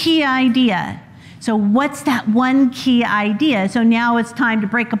 one key idea. So what's that one key idea? So now it's time to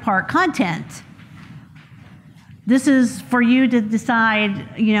break apart content. This is for you to decide,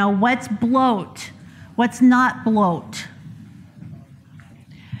 what's bloat, what's not bloat.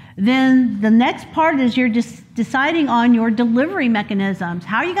 Then the next part is you're just deciding on your delivery mechanisms.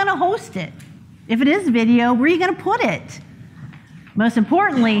 How are you going to host it? If it is video, where are you going to put it? Most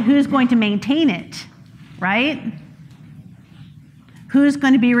importantly, who's going to maintain it, right? Who's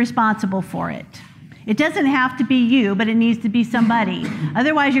going to be responsible for it? It doesn't have to be you, but it needs to be somebody.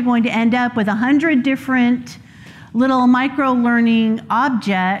 Otherwise, you're going to end up with 100 different little micro-learning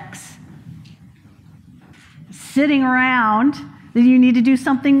objects sitting around that you need to do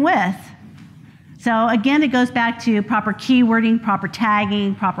something with. So again, it goes back to proper keywording, proper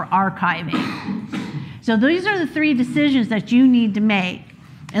tagging, proper archiving. So these are the 3 decisions that you need to make.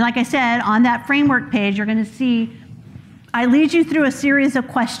 And like I said, on that framework page, you're going to see, I lead you through a series of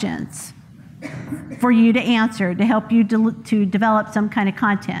questions for you to answer to help you to develop some kind of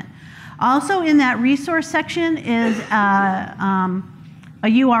content. Also in that resource section is a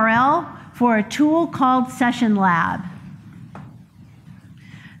URL for a tool called Session Lab.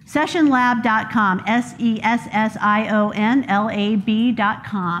 Sessionlab.com,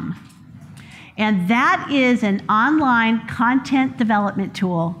 SESSIONLAB.com. And that is an online content development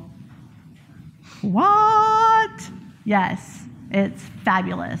tool. What? Yes, it's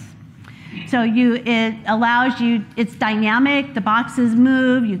fabulous. So it allows you, it's dynamic, the boxes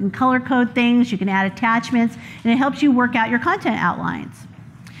move, you can color code things, you can add attachments, and it helps you work out your content outlines.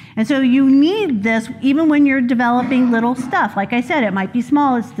 And so you need this even when you're developing little stuff. Like I said, it might be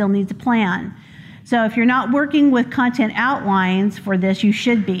small, it still needs a plan. So if you're not working with content outlines for this, you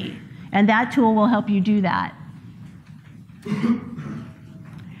should be. And that tool will help you do that.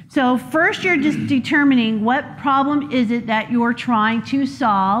 So first you're just determining what problem is it that you're trying to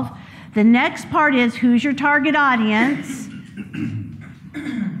solve. The next part is who's your target audience.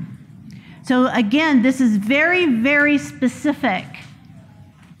 So again, this is very, very specific.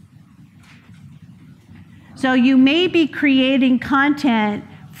 So you may be creating content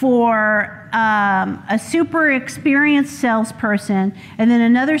for a super experienced salesperson, and then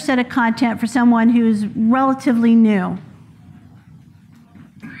another set of content for someone who's relatively new.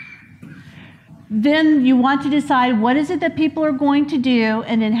 Then you want to decide what is it that people are going to do,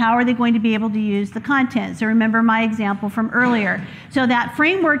 and then how are they going to be able to use the content. So remember my example from earlier. So that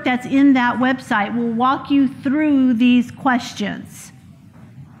framework that's in that website will walk you through these questions.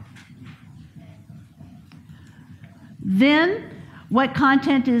 Then what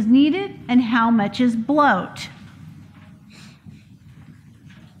content is needed and how much is bloat.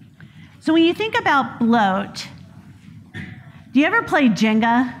 So when you think about bloat, do you ever play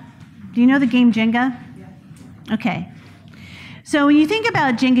Jenga? Do you know the game Jenga? Yeah. Okay. So when you think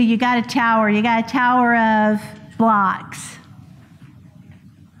about Jenga, you got a tower of blocks.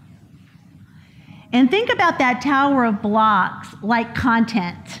 And think about that tower of blocks like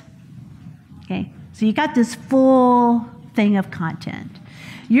content. Okay? So you got this full thing of content.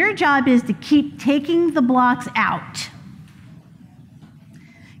 Your job is to keep taking the blocks out.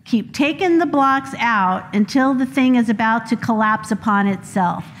 Keep taking the blocks out until the thing is about to collapse upon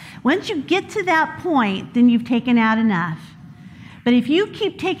itself. Once you get to that point, then you've taken out enough. But if you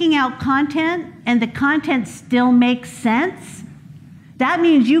keep taking out content and the content still makes sense, that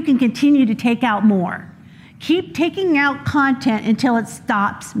means you can continue to take out more. Keep taking out content until it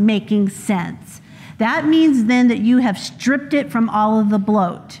stops making sense. That means then that you have stripped it from all of the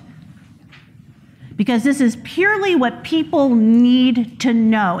bloat. Because this is purely what people need to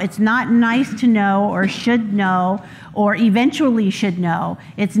know. It's not nice to know or should know or eventually should know.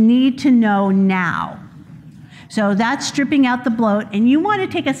 It's need to know now. So that's stripping out the bloat. And you want to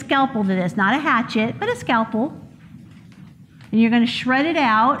take a scalpel to this, not a hatchet, but a scalpel. And you're going to shred it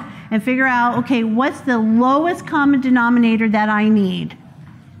out and figure out, okay, what's the lowest common denominator that I need?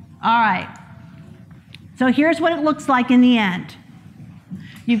 All right. So here's what it looks like in the end.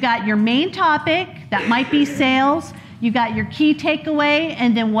 You've got your main topic, that might be sales. You've got your key takeaway,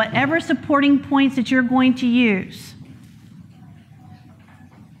 and then whatever supporting points that you're going to use.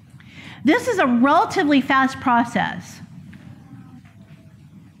 This is a relatively fast process.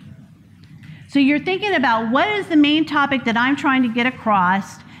 So you're thinking about what is the main topic that I'm trying to get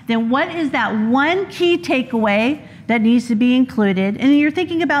across, then what is that one key takeaway that needs to be included, and then you're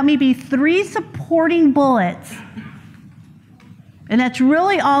thinking about maybe 3 supporting bullets. And that's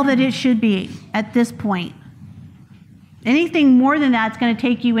really all that it should be at this point. Anything more than that's going to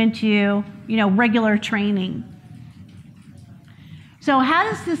take you into, regular training. So how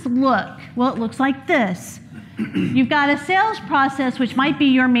does this look? Well, it looks like this. You've got a sales process, which might be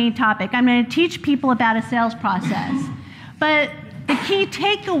your main topic. I'm going to teach people about a sales process. But the key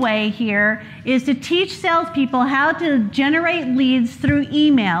takeaway here is to teach salespeople how to generate leads through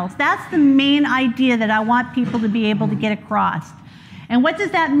emails. That's the main idea that I want people to be able to get across. And what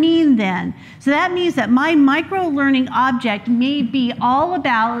does that mean then? So that means that my micro-learning object may be all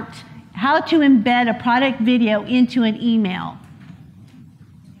about how to embed a product video into an email.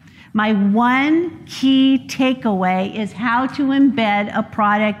 My one key takeaway is how to embed a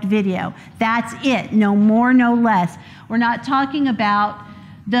product video. That's it, no more, no less. We're not talking about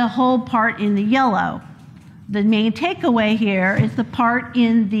the whole part in the yellow. The main takeaway here is the part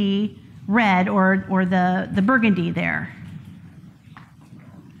in the red or the burgundy there.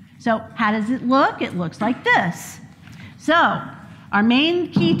 So how does it look? It looks like this. So our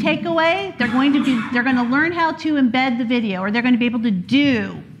main key takeaway, they're going to learn how to embed the video, or they're going to be able to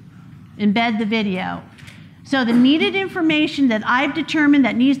embed the video. So the needed information that I've determined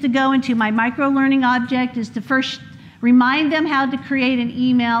that needs to go into my micro-learning object is to first remind them how to create an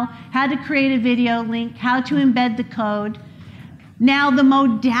email, how to create a video link, how to embed the code. Now the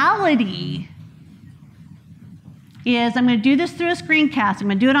modality is I'm going to do this through a screencast. I'm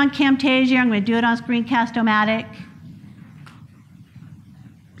going to do it on Camtasia. I'm going to do it on Screencast-O-Matic.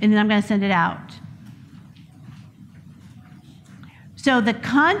 And then I'm going to send it out. So the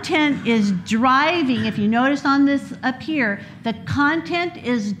content is driving, if you notice on this up here, the content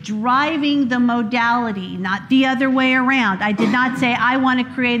is driving the modality, not the other way around. I did not say I want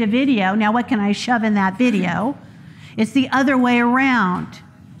to create a video. Now what can I shove in that video? It's the other way around.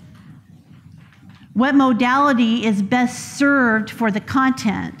 What modality is best served for the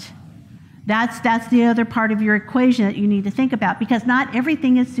content? That's the other part of your equation that you need to think about, because not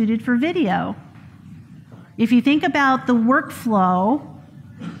everything is suited for video. If you think about the workflow,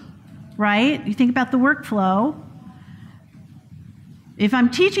 right? You think about the workflow. If I'm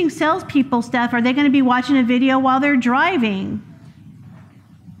teaching salespeople stuff, are they going to be watching a video while they're driving?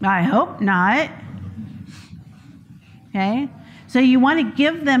 I hope not. Okay? So you want to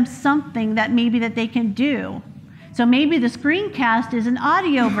give them something that maybe that they can do. So maybe the screencast is an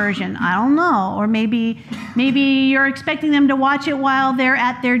audio version. I don't know. Or maybe you're expecting them to watch it while they're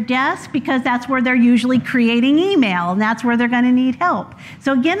at their desk because that's where they're usually creating email and that's where they're going to need help.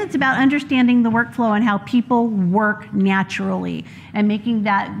 So again, it's about understanding the workflow and how people work naturally and making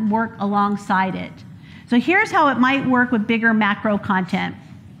that work alongside it. So here's how it might work with bigger macro content.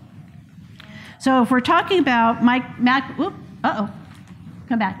 So if we're talking about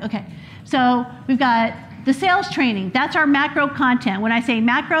come back, okay. So we've got the sales training, that's our macro content. When I say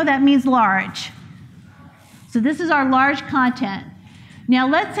macro, that means large. So this is our large content. Now,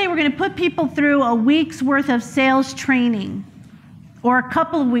 let's say we're going to put people through a week's worth of sales training or a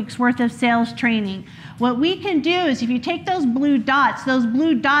couple of weeks worth of sales training. What we can do is if you take those blue dots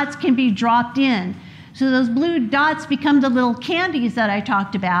can be dropped in. So those blue dots become the little candies that I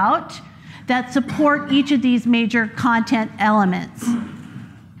talked about that support each of these major content elements.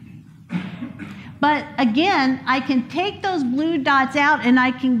 But again, I can take those blue dots out and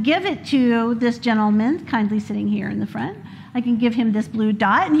I can give it to this gentleman, kindly sitting here in the front. I can give him this blue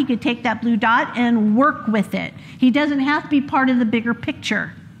dot and he could take that blue dot and work with it. He doesn't have to be part of the bigger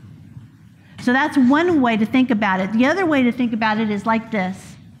picture. So that's one way to think about it. The other way to think about it is like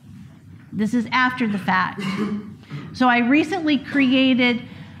this. This is after the fact. So I recently created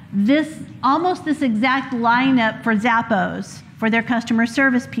almost this exact lineup for Zappos, for their customer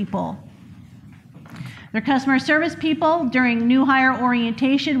service people. Their customer service people during new hire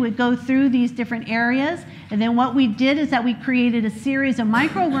orientation would go through these different areas. And then what we did is that we created a series of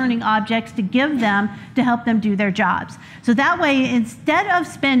micro-learning objects to give them to help them do their jobs. So that way, instead of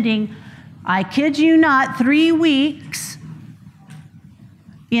spending, I kid you not, 3 weeks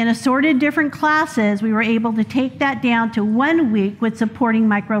in assorted different classes, we were able to take that down to 1 week with supporting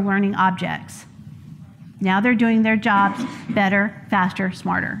micro-learning objects. Now they're doing their jobs better, faster,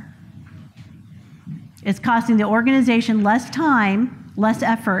 smarter. It's costing the organization less time, less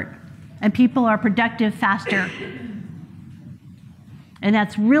effort, and people are productive faster. And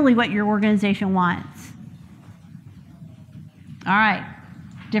that's really what your organization wants. All right,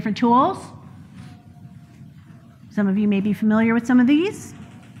 different tools. Some of you may be familiar with some of these.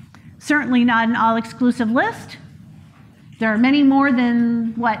 Certainly not an all-exclusive list. There are many more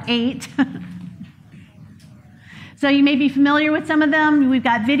than, 8? So you may be familiar with some of them. We've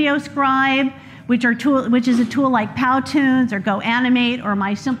got Video Scribe, which is a tool like Powtoons or Go Animate or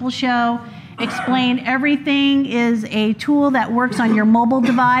My Simple Show. Explain Everything is a tool that works on your mobile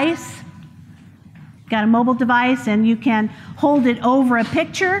device. Got a mobile device and you can hold it over a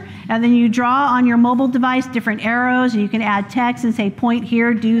picture and then you draw on your mobile device different arrows and you can add text and say point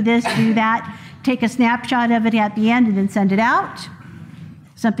here, do this, do that. Take a snapshot of it at the end and then send it out.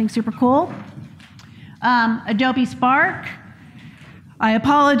 Something super cool. Adobe Spark. I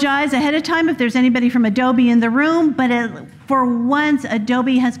apologize ahead of time if there's anybody from Adobe in the room, but for once,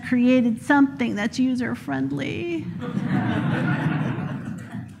 Adobe has created something that's user-friendly.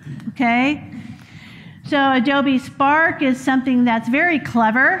 Okay? So Adobe Spark is something that's very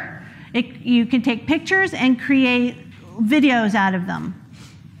clever. You can take pictures and create videos out of them.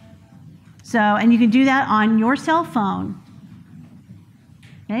 And you can do that on your cell phone.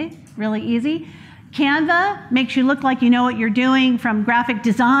 Okay? Really easy. Canva makes you look like you know what you're doing from graphic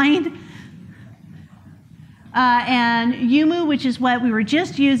design. And Yumu, which is what we were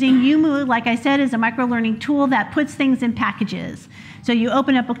just using. Yumu, like I said, is a micro-learning tool that puts things in packages. So you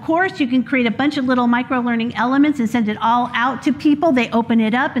open up a course, you can create a bunch of little micro-learning elements and send it all out to people. They open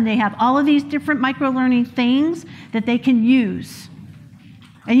it up and they have all of these different micro-learning things that they can use.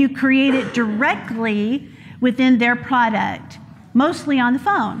 And you create it directly within their product. Mostly on the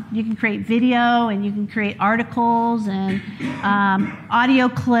phone. You can create video and you can create articles and audio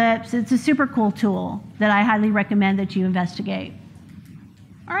clips. It's a super cool tool that I highly recommend that you investigate.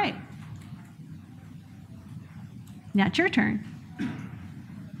 All right. Now it's your turn.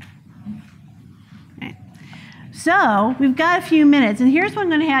 Okay. So we've got a few minutes and here's what I'm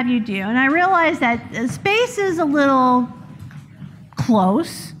going to have you do. And I realize that space is a little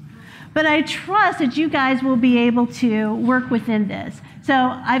close. But I trust that you guys will be able to work within this. So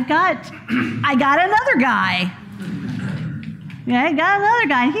I got another guy. Yeah, I got another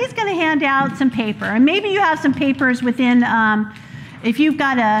guy. He's going to hand out some paper. And maybe you have some papers within, if you've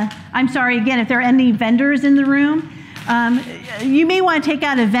got I'm sorry, again, if there are any vendors in the room, you may want to take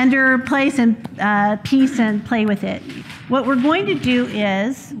out a vendor piece and play with it. What we're going to do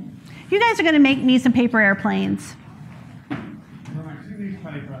is, you guys are going to make me some paper airplanes.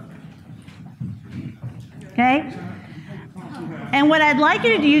 Okay? And what I'd like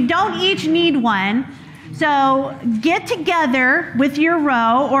you to do, you don't each need one. So get together with your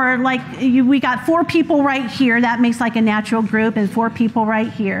row, or like we got 4 people right here. That makes like a natural group, and 4 people right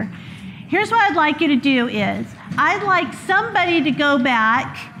here. Here's what I'd like you to do is, I'd like somebody to go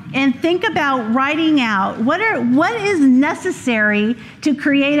back and think about writing out what is necessary to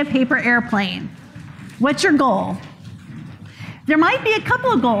create a paper airplane. What's your goal? There might be a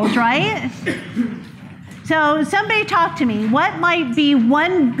couple of goals, right? So somebody talk to me. What might be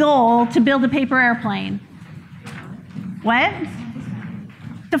one goal to build a paper airplane? What?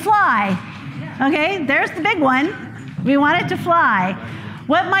 To fly. Okay, there's the big one. We want it to fly.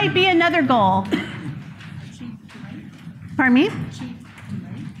 What might be another goal? Pardon me?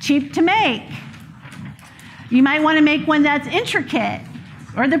 cheap to make. You might want to make one that's intricate,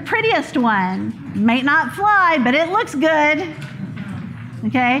 or the prettiest one. Might not fly, but it looks good.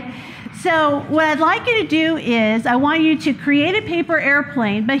 Okay? So what I'd like you to do is I want you to create a paper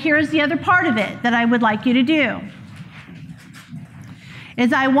airplane, but here's the other part of it that I would like you to do.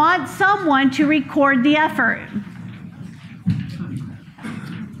 Is I want someone to record the effort.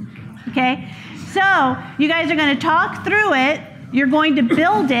 Okay? So you guys are going to talk through it. You're going to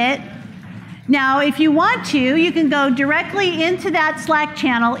build it. Now, if you want to, you can go directly into that Slack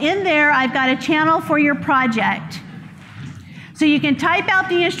channel. In there, I've got a channel for your project. So you can type out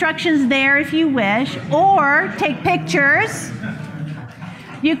the instructions there if you wish, or take pictures.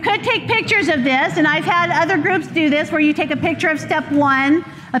 You could take pictures of this, and I've had other groups do this, where you take a picture of step 1,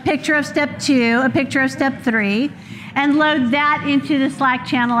 a picture of step 2, a picture of step 3, and load that into the Slack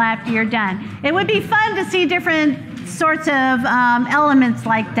channel after you're done. It would be fun to see different sorts of elements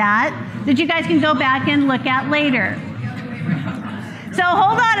like that you guys can go back and look at later. So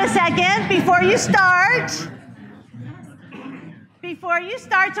hold on a second before you start.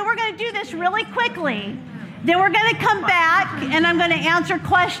 So we're going to do this really quickly. Then we're going to come back and I'm going to answer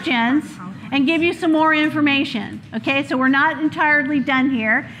questions and give you some more information. Okay, so we're not entirely done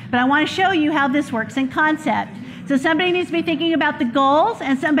here, but I want to show you how this works in concept. So somebody needs to be thinking about the goals,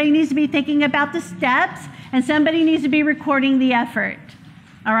 and somebody needs to be thinking about the steps, and somebody needs to be recording the effort.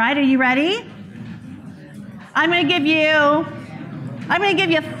 All right, are you ready? I'm going to give you 5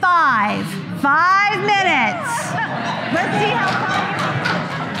 minutes. Let's see how far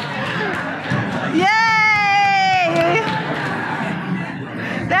you... Yay!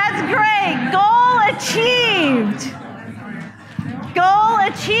 That's great. Goal achieved. Goal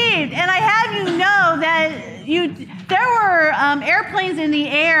achieved. And I have you know that there were airplanes in the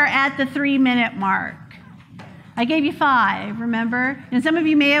air at the 3-minute mark. I gave you 5, remember? And some of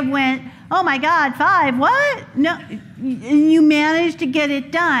you may have went, oh my God, 5, what? No, you managed to get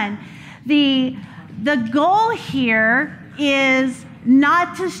it done. The goal here is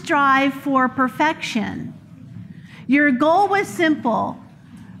not to strive for perfection. Your goal was simple.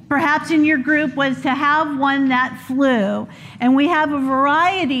 Perhaps in your group was to have one that flew. And we have a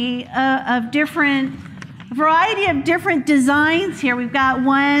variety of different designs here. We've got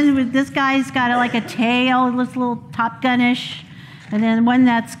one with this guy's got like a tail, it looks a little Top Gun-ish, and then one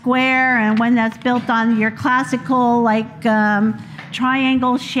that's square, and one that's built on your classical like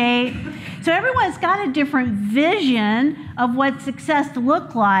triangle shape. So everyone's got a different vision of what success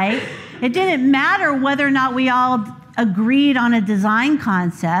looked like. It didn't matter whether or not we all agreed on a design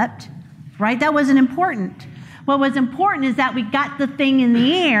concept, right? That wasn't important. What was important is that we got the thing in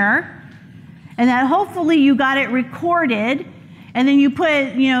the air, and that hopefully you got it recorded, and then you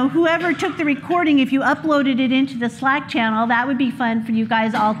put, whoever took the recording, if you uploaded it into the Slack channel, that would be fun for you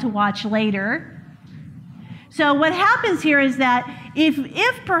guys all to watch later. So what happens here is that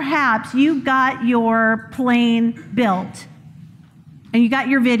if perhaps you got your plane built, and you got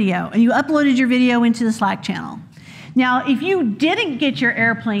your video, and you uploaded your video into the Slack channel. Now, if you didn't get your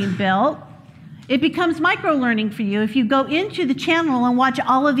airplane built, it becomes microlearning for you if you go into the channel and watch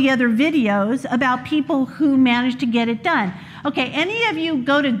all of the other videos about people who managed to get it done. Okay, any of you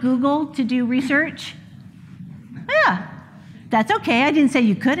go to Google to do research? Yeah, that's okay. I didn't say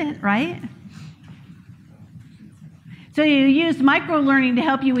you couldn't, right? So you used microlearning to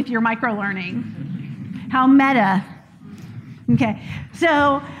help you with your microlearning. How meta. Okay,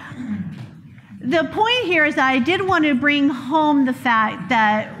 so the point here is that I did want to bring home the fact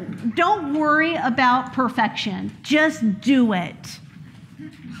that don't worry about perfection. Just do it.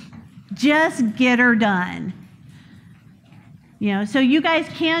 Just get her done. So you guys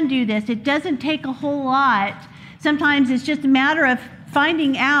can do this. It doesn't take a whole lot. Sometimes it's just a matter of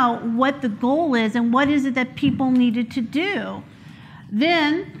finding out what the goal is and what is it that people needed to do.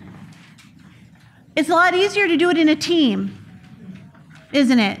 Then it's a lot easier to do it in a team,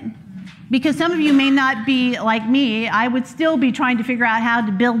 isn't it? Because some of you may not be like me. I would still be trying to figure out how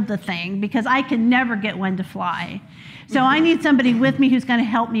to build the thing because I can never get one to fly. So I need somebody with me who's going to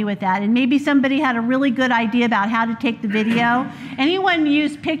help me with that. And maybe somebody had a really good idea about how to take the video. Anyone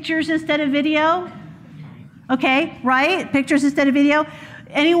use pictures instead of video? Okay, right? Pictures instead of video.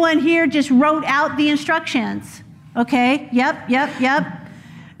 Anyone here just wrote out the instructions? Okay, yep.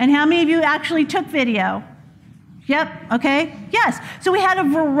 And how many of you actually took video? Yep, okay, yes. So we had a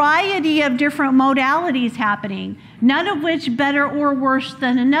variety of different modalities happening, none of which better or worse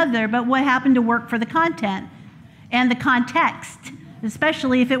than another, but what happened to work for the content and the context,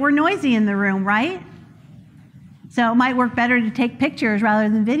 especially if it were noisy in the room, right? So it might work better to take pictures rather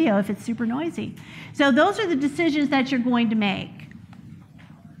than video if it's super noisy. So those are the decisions that you're going to make.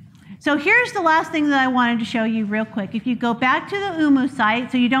 So here's the last thing that I wanted to show you real quick. If you go back to the UMU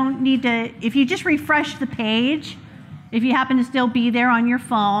site, so you don't need to, if you just refresh the page, if you happen to still be there on your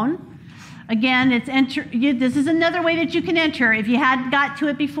phone, again, it's this is another way that you can enter if you hadn't got to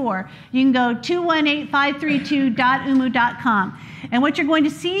it before. You can go 218532.umu.com. And what you're going to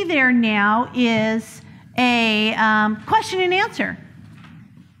see there now is a question and answer.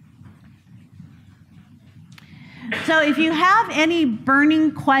 So if you have any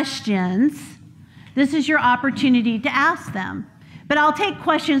burning questions, this is your opportunity to ask them. But I'll take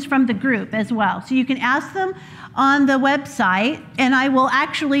questions from the group as well. So you can ask them on the website, and I will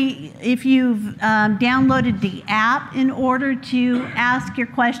actually, if you've downloaded the app in order to ask your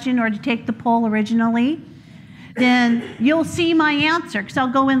question or to take the poll originally, then you'll see my answer, because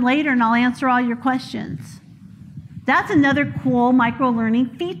I'll go in later and I'll answer all your questions. That's another cool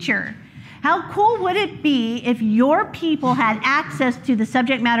microlearning feature. How cool would it be if your people had access to the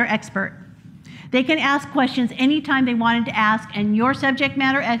subject matter expert? They can ask questions anytime they wanted to ask, and your subject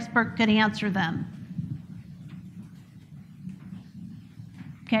matter expert could answer them.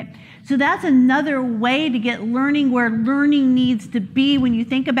 Okay, so that's another way to get learning where learning needs to be when you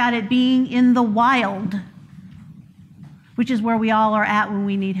think about it being in the wild, which is where we all are at when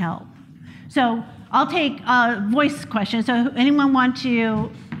we need help. So I'll take voice questions. So anyone want to?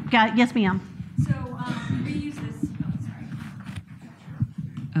 Yes, ma'am. So we use this.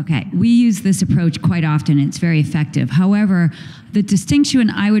 Okay, we use this approach quite often. It's very effective. However, the distinction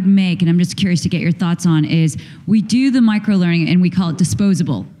I would make, and I'm just curious to get your thoughts on, is we do the microlearning and we call it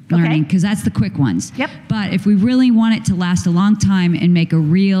disposable learning because that's the quick ones. Yep. But if we really want it to last a long time and make a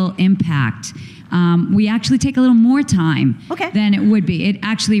real impact, we actually take a little more time than it would be. It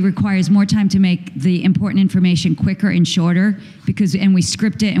actually requires more time to make the important information quicker and shorter and we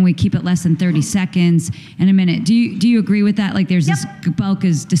script it and we keep it less than 30 seconds and a minute. Do you agree with that? Like there's this bulk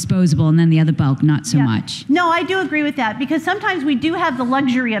is disposable and then the other bulk not so much. No, I do agree with that because sometimes we do have the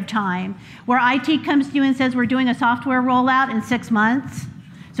luxury of time where IT comes to you and says we're doing a software rollout in 6 months.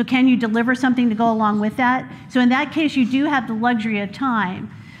 So can you deliver something to go along with that? So in that case, you do have the luxury of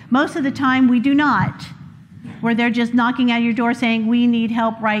time. Most of the time, we do not, where they're just knocking at your door saying, we need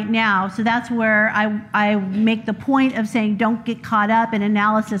help right now. So that's where I make the point of saying, don't get caught up in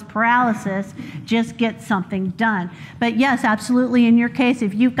analysis paralysis, just get something done. But yes, absolutely, in your case,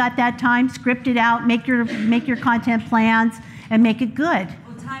 if you've got that time, script it out, make your content plans, and make it good.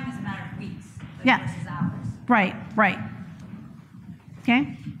 Well, time is a matter of weeks versus hours. Right.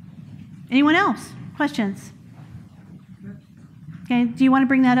 Okay? Anyone else? Questions? Okay, do you want to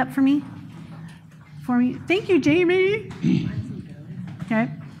bring that up for me? Thank you, Jamie. Okay.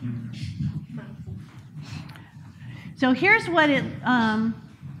 So here's what it,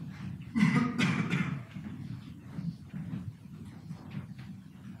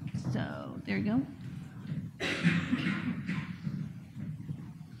 so there you go.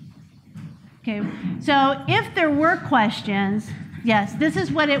 Okay, so if there were questions, yes, this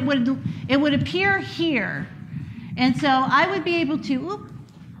is what it would appear here. And so I would be able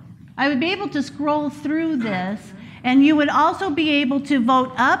to scroll through this, and you would also be able to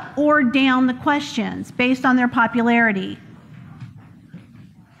vote up or down the questions based on their popularity.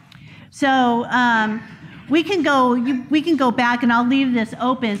 So we can go back, and I'll leave this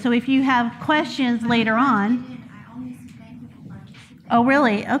open. So if you have questions later on. Oh,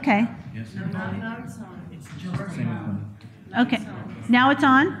 really? Okay. Yes. Okay. Now it's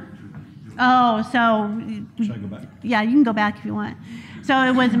on? Oh, so. Should I go back? Yeah, you can go back if you want. So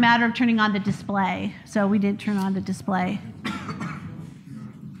it was a matter of turning on the display. So we didn't turn on the display.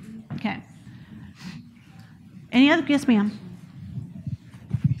 Okay. Any other? Yes, ma'am.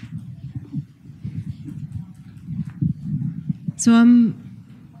 So I'm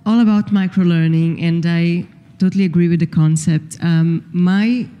all about microlearning, and I totally agree with the concept.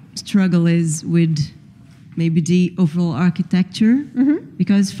 My struggle is with maybe the overall architecture,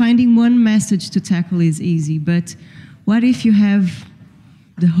 because finding one message to tackle is easy, but what if you have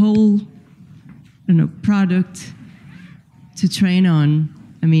the whole product to train on?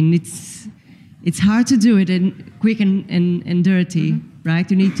 I mean, it's hard to do it quick and dirty,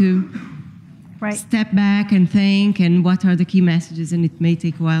 right? You need to step back and think, and what are the key messages, and it may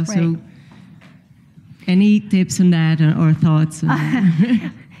take a while. Right. So any tips on that or thoughts?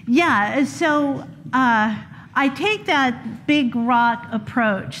 Yeah, so I take that big rock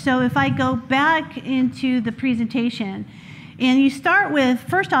approach. So if I go back into the presentation, and you start with,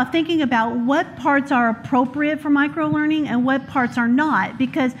 first off, thinking about what parts are appropriate for microlearning and what parts are not,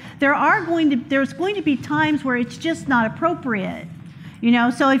 because there's going to be times where it's just not appropriate.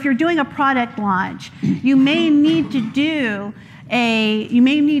 So if you're doing a product launch, you may need to do you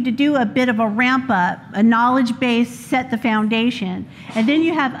may need to do a bit of a ramp up, a knowledge base, set the foundation, and then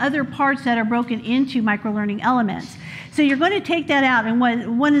you have other parts that are broken into microlearning elements. So you're going to take that out, and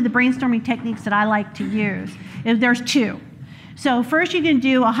one of the brainstorming techniques that I like to use, there's two. So first you can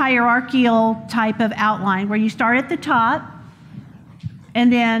do a hierarchical type of outline where you start at the top,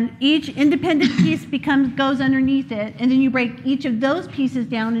 and then each independent piece goes underneath it, and then you break each of those pieces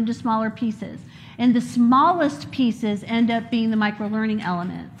down into smaller pieces. And the smallest pieces end up being the microlearning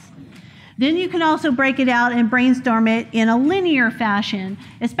elements. Then you can also break it out and brainstorm it in a linear fashion,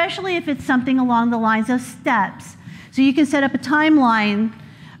 especially if it's something along the lines of steps. So you can set up a timeline,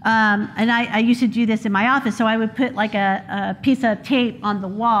 and I used to do this in my office, so I would put like a piece of tape on the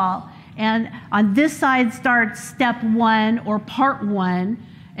wall, and on this side starts step 1 or part 1,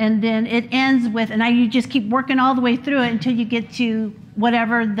 and then it ends with, and you just keep working all the way through it until you get to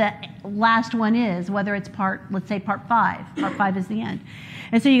whatever the last one is, whether it's let's say part 5. Part 5 is the end.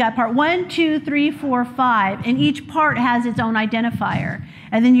 And so you got part 1, 2, 3, 4, 5, and each part has its own identifier.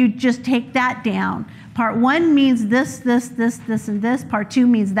 And then you just take that down. Part 1 means this, this, this, this, and this. Part 2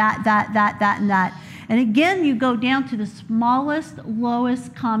 means that, and that. And again, you go down to the smallest,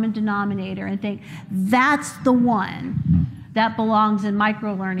 lowest common denominator and think, that's the one that belongs in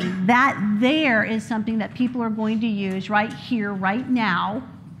microlearning. That there is something that people are going to use right here, right now,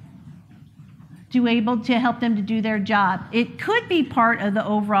 to be able to help them to do their job. It could be part of the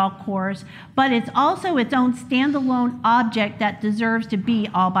overall course, but it's also its own standalone object that deserves to be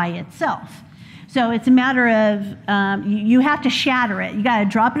all by itself. So it's a matter of, you have to shatter it. You gotta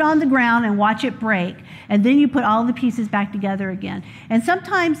drop it on the ground and watch it break, and then you put all the pieces back together again. And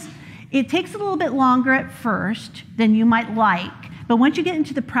sometimes it takes a little bit longer at first than you might like, but once you get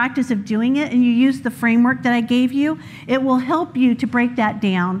into the practice of doing it and you use the framework that I gave you, it will help you to break that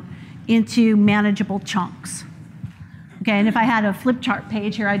down into manageable chunks. Okay, and if I had a flip chart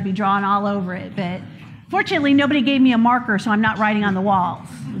page here, I'd be drawing all over it, but fortunately nobody gave me a marker, so I'm not writing on the walls,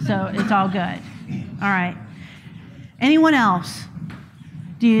 so it's all good. All right. Anyone else?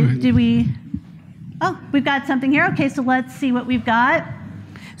 Did we? Oh, we've got something here. Okay, so let's see what we've got.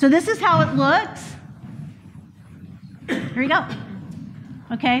 So this is how it looks. Here you go.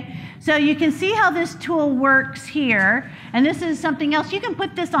 Okay, so you can see how this tool works here, and this is something else. You can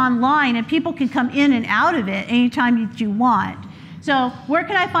put this online, and people can come in and out of it anytime that you want. So where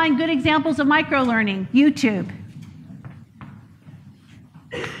can I find good examples of microlearning? YouTube.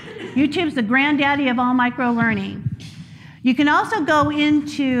 YouTube's the granddaddy of all microlearning. You can also go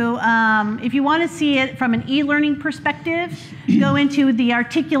into, if you want to see it from an e-learning perspective, go into the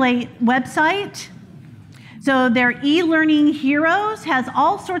Articulate website. So their e-learning heroes has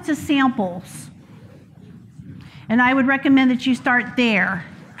all sorts of samples. And I would recommend that you start there.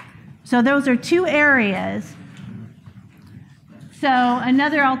 So those are two areas. So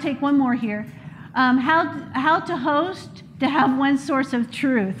I'll take one more here. How to host to have one source of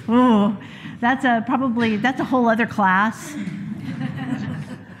truth. Ooh, that's a whole other class.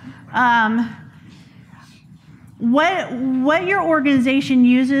 What your organization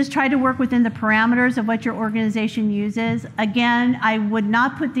uses, try to work within the parameters of what your organization uses. Again, I would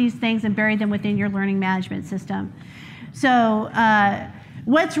not put these things and bury them within your learning management system. So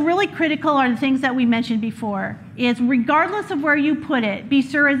what's really critical are the things that we mentioned before, is regardless of where you put it, be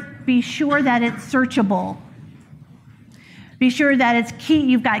sure that it's searchable. Be sure that it's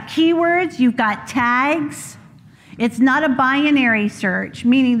you've got keywords, you've got tags. It's not a binary search,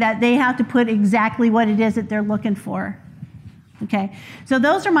 meaning that they have to put exactly what it is that they're looking for. Okay, so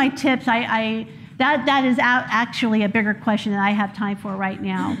those are my tips. That is actually a bigger question than I have time for right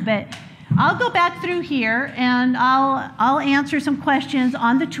now. But I'll go back through here and I'll answer some questions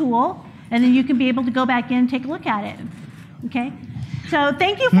on the tool, and then you can be able to go back in and take a look at it. Okay. So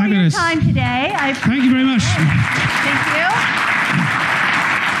thank you for your time today. Thank you very much. Thank you.